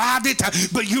you survived it,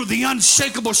 but you're the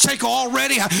unshakable shaker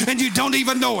already and you don't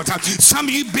even know it. Some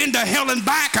of you have been to hell and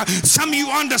back. Some of you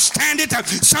understand it.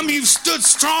 Some of you stood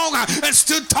strong and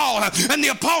stood tall. And the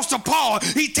Apostle Paul,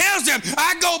 he tells them,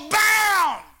 "I go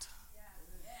bound."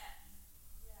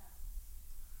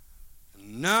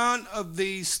 None of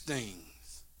these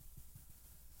things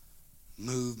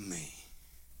move me.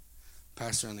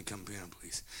 Pastor, on the come here,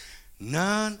 please.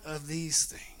 None of these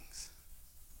things.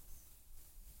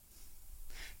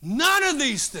 None of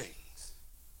these things.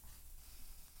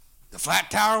 The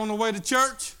flat tire on the way to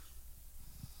church.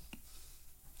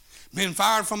 Being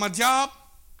fired from my job.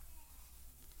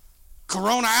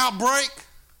 Corona outbreak.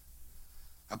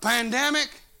 A pandemic.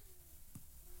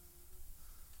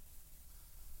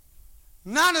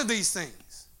 None of these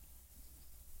things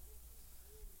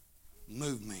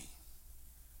move me.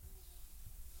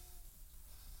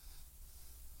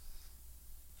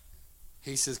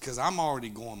 He says, because I'm already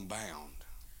going bound.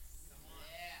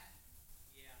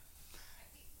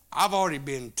 I've already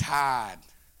been tied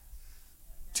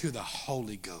to the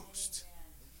Holy Ghost.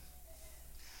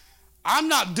 I'm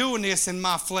not doing this in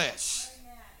my flesh.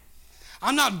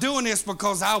 I'm not doing this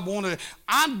because I want to.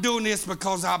 I'm doing this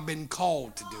because I've been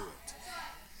called to do it.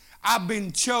 I've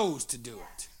been chose to do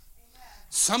it.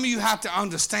 Some of you have to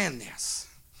understand this.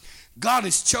 God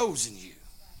has chosen you.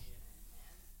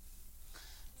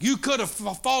 You could have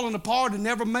fallen apart and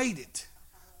never made it,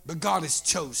 but God has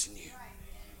chosen you.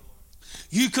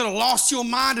 You could have lost your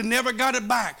mind and never got it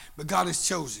back, but God has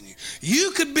chosen you.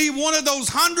 You could be one of those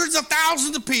hundreds of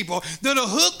thousands of people that are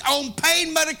hooked on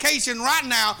pain medication right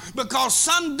now because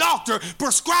some doctor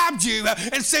prescribed you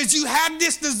and says you have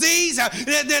this disease,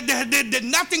 that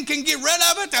nothing can get rid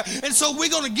of it, and so we're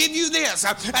going to give you this.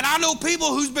 And I know people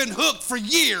who's been hooked for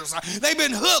years. They've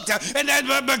been hooked and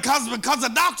because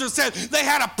the doctor said they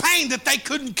had a pain that they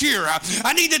couldn't cure.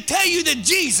 I need to tell you that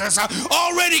Jesus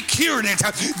already cured it.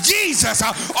 Jesus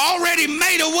already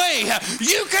made a way.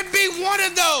 You could be one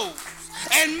of those.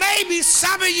 And maybe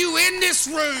some of you in this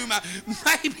room,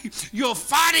 maybe you're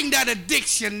fighting that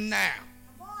addiction now.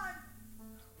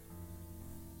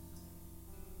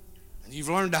 And you've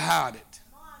learned to hide it.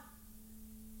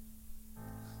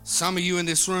 Some of you in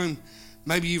this room,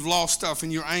 maybe you've lost stuff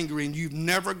and you're angry and you've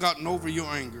never gotten over your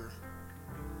anger.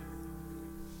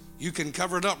 You can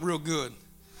cover it up real good,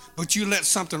 but you let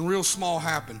something real small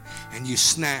happen and you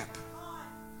snap.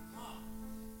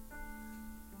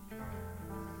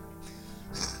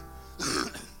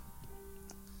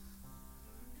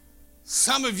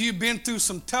 Some of you have been through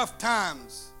some tough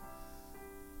times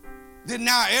that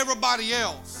now everybody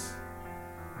else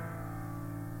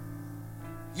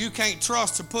you can't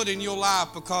trust to put in your life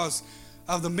because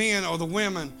of the men or the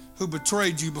women who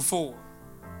betrayed you before.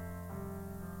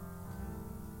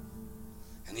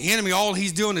 And the enemy, all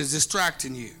he's doing is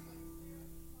distracting you.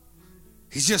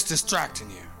 He's just distracting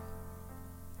you.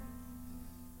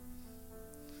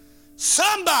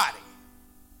 Somebody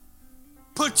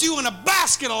put you in a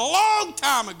basket a long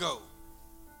time ago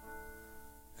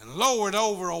and lowered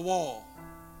over a wall.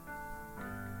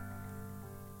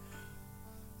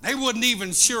 They wasn't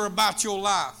even sure about your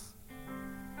life,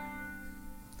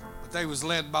 but they was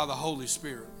led by the Holy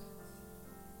Spirit.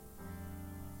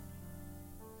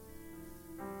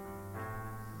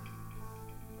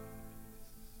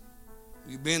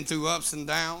 You've been through ups and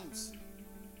downs.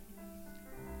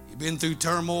 You've been through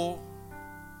turmoil.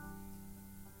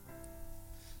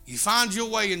 You find your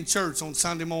way in church on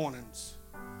Sunday mornings.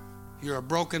 You're a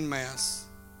broken mess.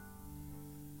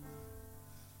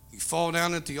 You fall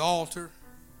down at the altar.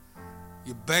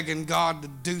 You're begging God to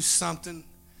do something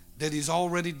that He's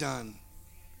already done.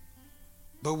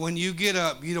 But when you get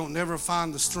up, you don't never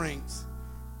find the strength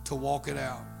to walk it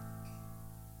out.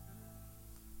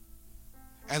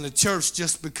 And the church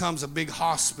just becomes a big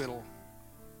hospital.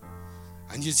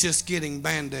 And you're just getting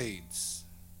Band-Aids.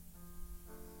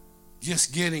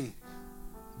 Just getting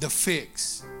the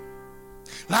fix.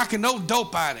 Like an old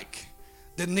dope addict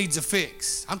that needs a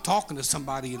fix. I'm talking to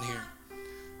somebody in here.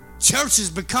 Church has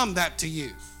become that to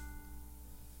you.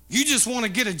 You just want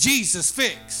to get a Jesus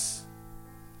fix.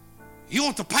 You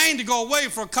want the pain to go away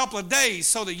for a couple of days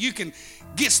so that you can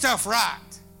get stuff right.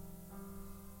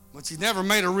 But you never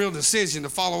made a real decision to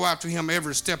follow after Him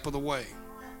every step of the way.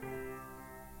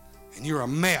 And you're a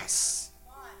mess.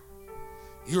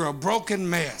 You're a broken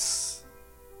mess.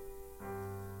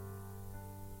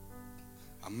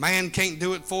 A man can't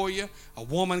do it for you. A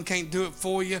woman can't do it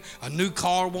for you. A new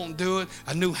car won't do it.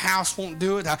 A new house won't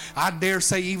do it. I dare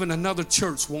say even another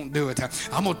church won't do it.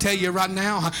 I'm going to tell you right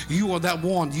now, you are that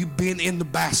one. You've been in the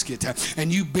basket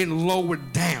and you've been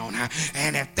lowered down.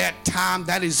 And at that time,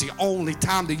 that is the only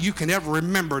time that you can ever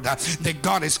remember that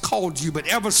God has called you. But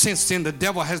ever since then, the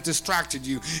devil has distracted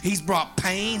you. He's brought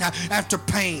pain after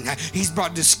pain. He's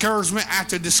brought discouragement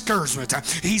after discouragement.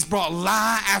 He's brought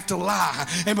lie after lie.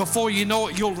 And before you know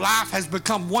it, your life has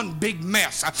become one big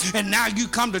mess. And now you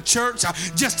come to church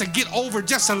just to get over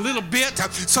just a little bit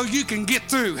so you can get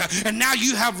through. And now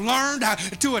you have learned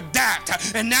to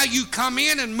adapt. And now you come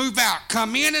in and move out.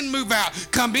 Come in and move out.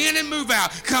 Come in and move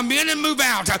out. Come in and move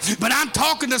out. But I'm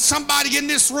talking to somebody in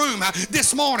this room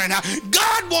this morning.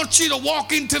 God wants you to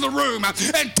walk into the room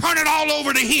and turn it all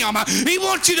over to Him. He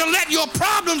wants you to let your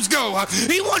problems go.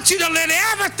 He wants you to let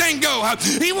everything go.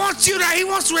 He wants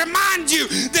to remind you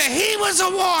that He was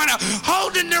the one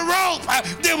holding the rope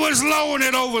that was lowering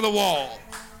it over the wall.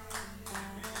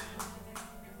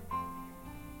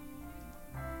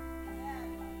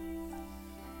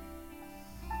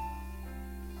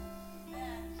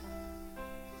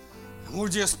 And we're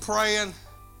just praying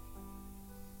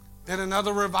that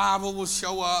another revival will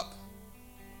show up.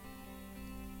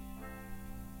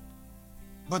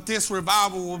 But this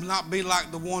revival will not be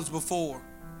like the ones before.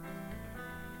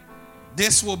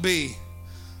 This will be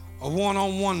a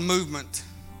one-on-one movement,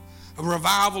 a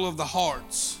revival of the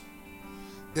hearts,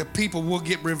 that people will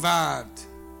get revived.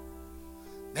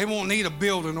 They won't need a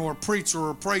building or a preacher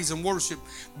or a praise and worship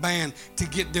band to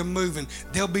get them moving.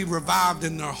 They'll be revived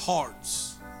in their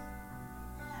hearts.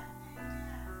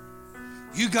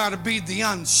 You got to be the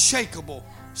unshakable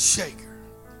shaker.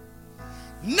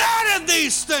 None of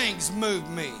these things move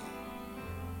me.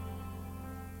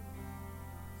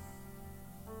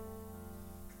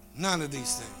 None of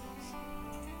these things.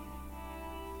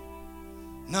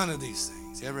 None of these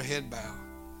things. Every head bow.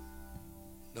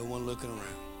 No one looking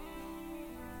around.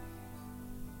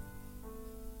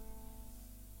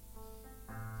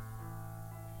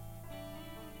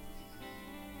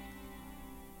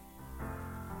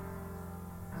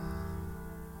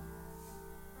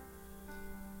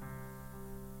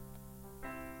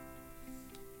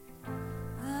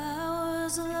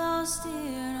 Lost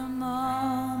in a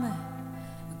moment,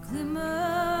 a glimmer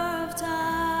of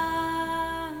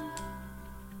time.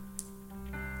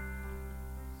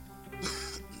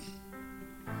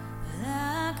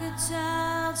 Like a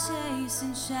child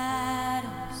chasing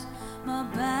shadows, my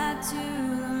back to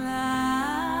the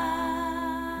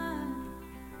light.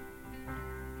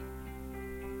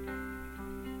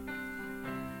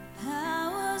 I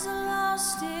was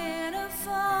lost in a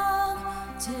fog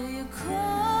till you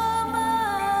called my.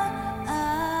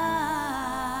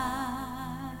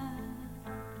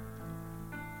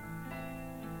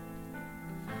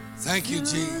 Thank you,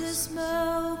 Jesus. Through the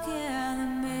smoke and the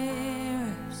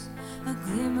mirrors, a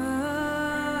glimmer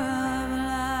of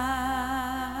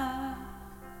light.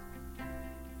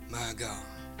 My God.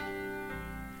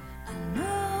 I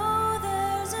know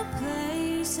there's a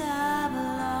place I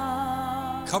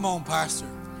belong. Come on, Pastor.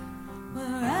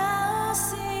 Where I'll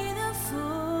see the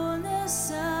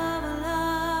fullness of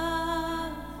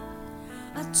love.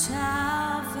 A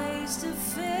child face to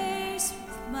face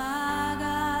with my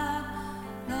God.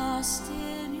 Lost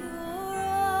in your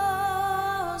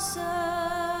awesome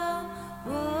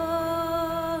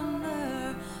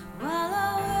wonder. While I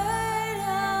wait,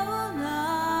 I will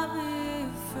not be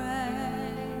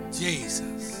afraid.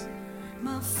 Jesus.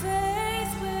 My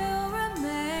faith will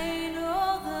remain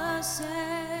all the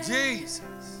same.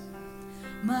 Jesus.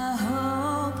 My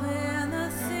hope in the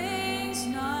things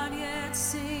not yet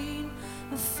seen,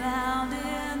 found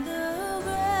in the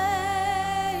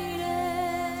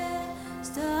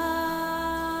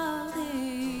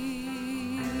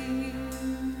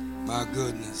my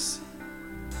goodness.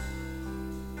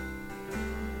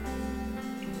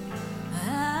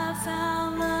 I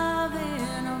found love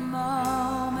in a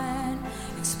moment,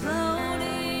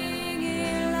 exploding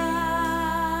in light.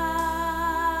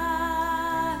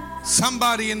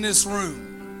 Somebody in this room.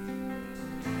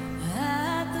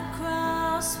 At the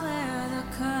cross where the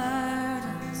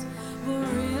curtains were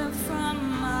ripped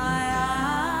from my eyes.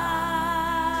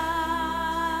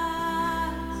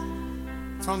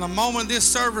 From the moment this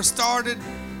service started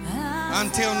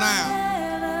until now.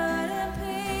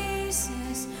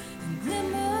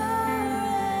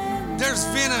 There's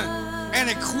been an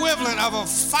equivalent of a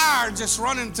fire just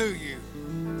running through you.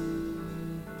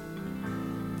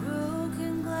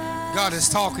 God is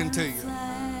talking to you.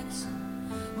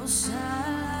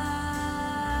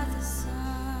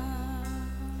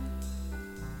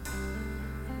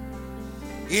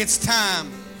 It's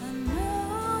time.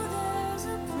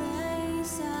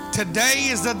 Today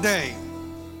is the day.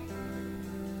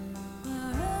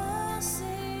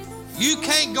 You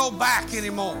can't go back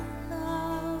anymore.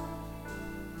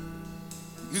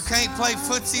 You can't play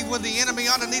footsie with the enemy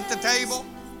underneath the table.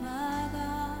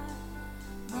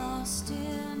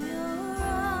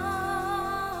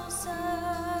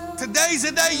 Today's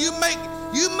the day you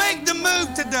make the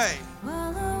move today.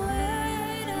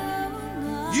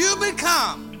 You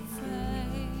become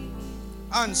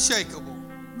unshakable.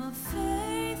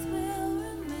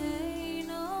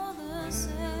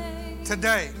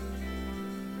 Today,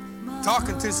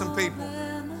 talking to some people.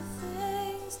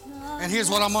 And here's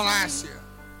what I'm going to ask you.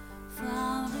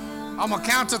 I'm going to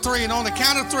count to three, and on the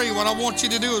count of three, what I want you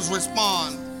to do is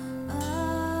respond.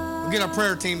 We'll get our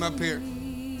prayer team up here.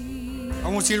 I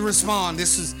want you to respond.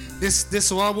 This is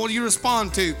what I want you to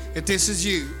respond to if this is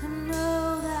you.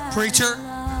 Preacher,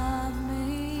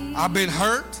 I've been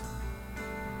hurt.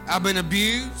 I've been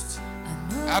abused.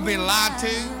 I've been lied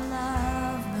to.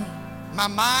 My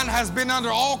mind has been under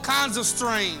all kinds of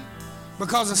strain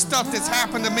because of stuff that's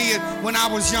happened to me when I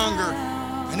was younger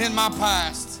and in my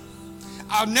past.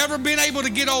 I've never been able to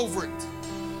get over it.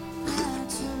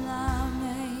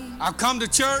 I've come to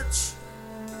church.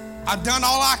 I've done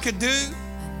all I could do,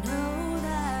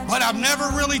 but I've never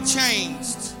really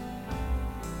changed.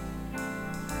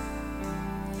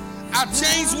 I've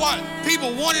changed what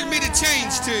people wanted me to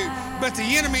change to, but the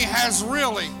enemy has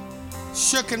really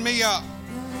shooken me up.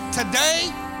 Today,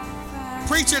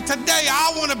 preacher, today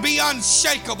I want to be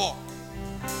unshakable.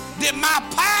 That my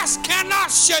past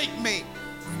cannot shake me.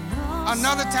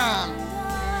 Another time.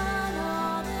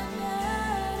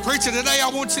 Preacher, today I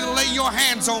want you to lay your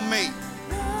hands on me.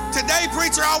 Today,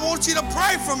 preacher, I want you to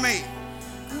pray for me.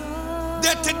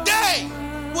 That today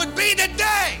would be the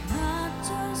day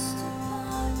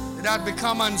that I'd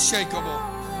become unshakable.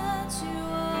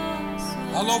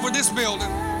 All over this building.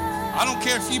 I don't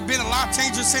care if you've been a life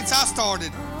changer since I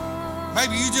started.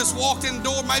 Maybe you just walked in the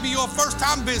door. Maybe you're a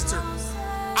first-time visitor.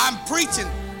 I'm preaching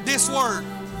this word.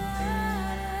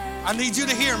 I need you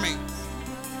to hear me.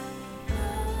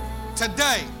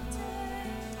 Today,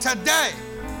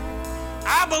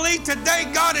 I believe today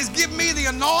God has given me the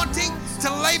anointing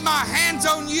to lay my hands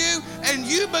on you and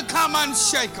you become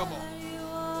unshakable.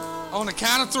 On the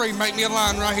count of 3, make me a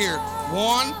line right here.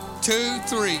 1, 2,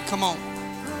 3. Come on.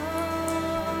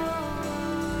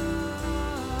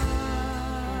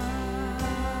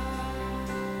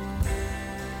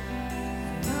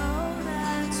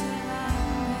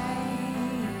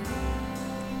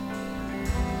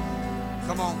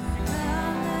 Come on.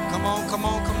 Come on, come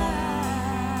on, come on.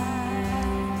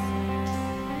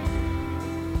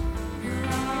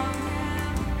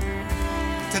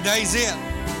 Today's it.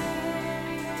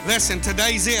 Listen,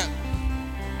 today's it.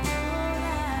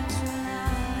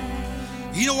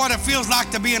 You know what it feels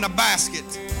like to be in a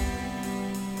basket.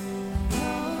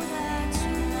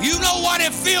 You know what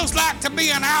it feels like to be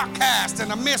an outcast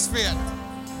and a misfit.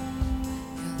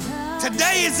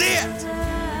 Today is it.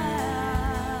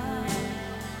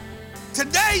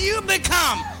 Today you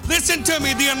become, listen to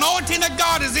me, the anointing of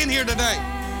God is in here today.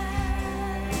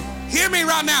 Hear me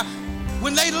right now.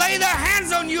 When they lay their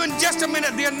hands on you in just a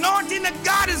minute, the anointing of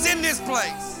God is in this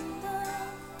place.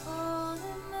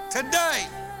 Today.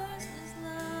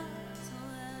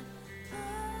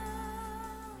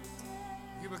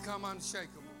 You become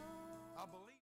unshakable.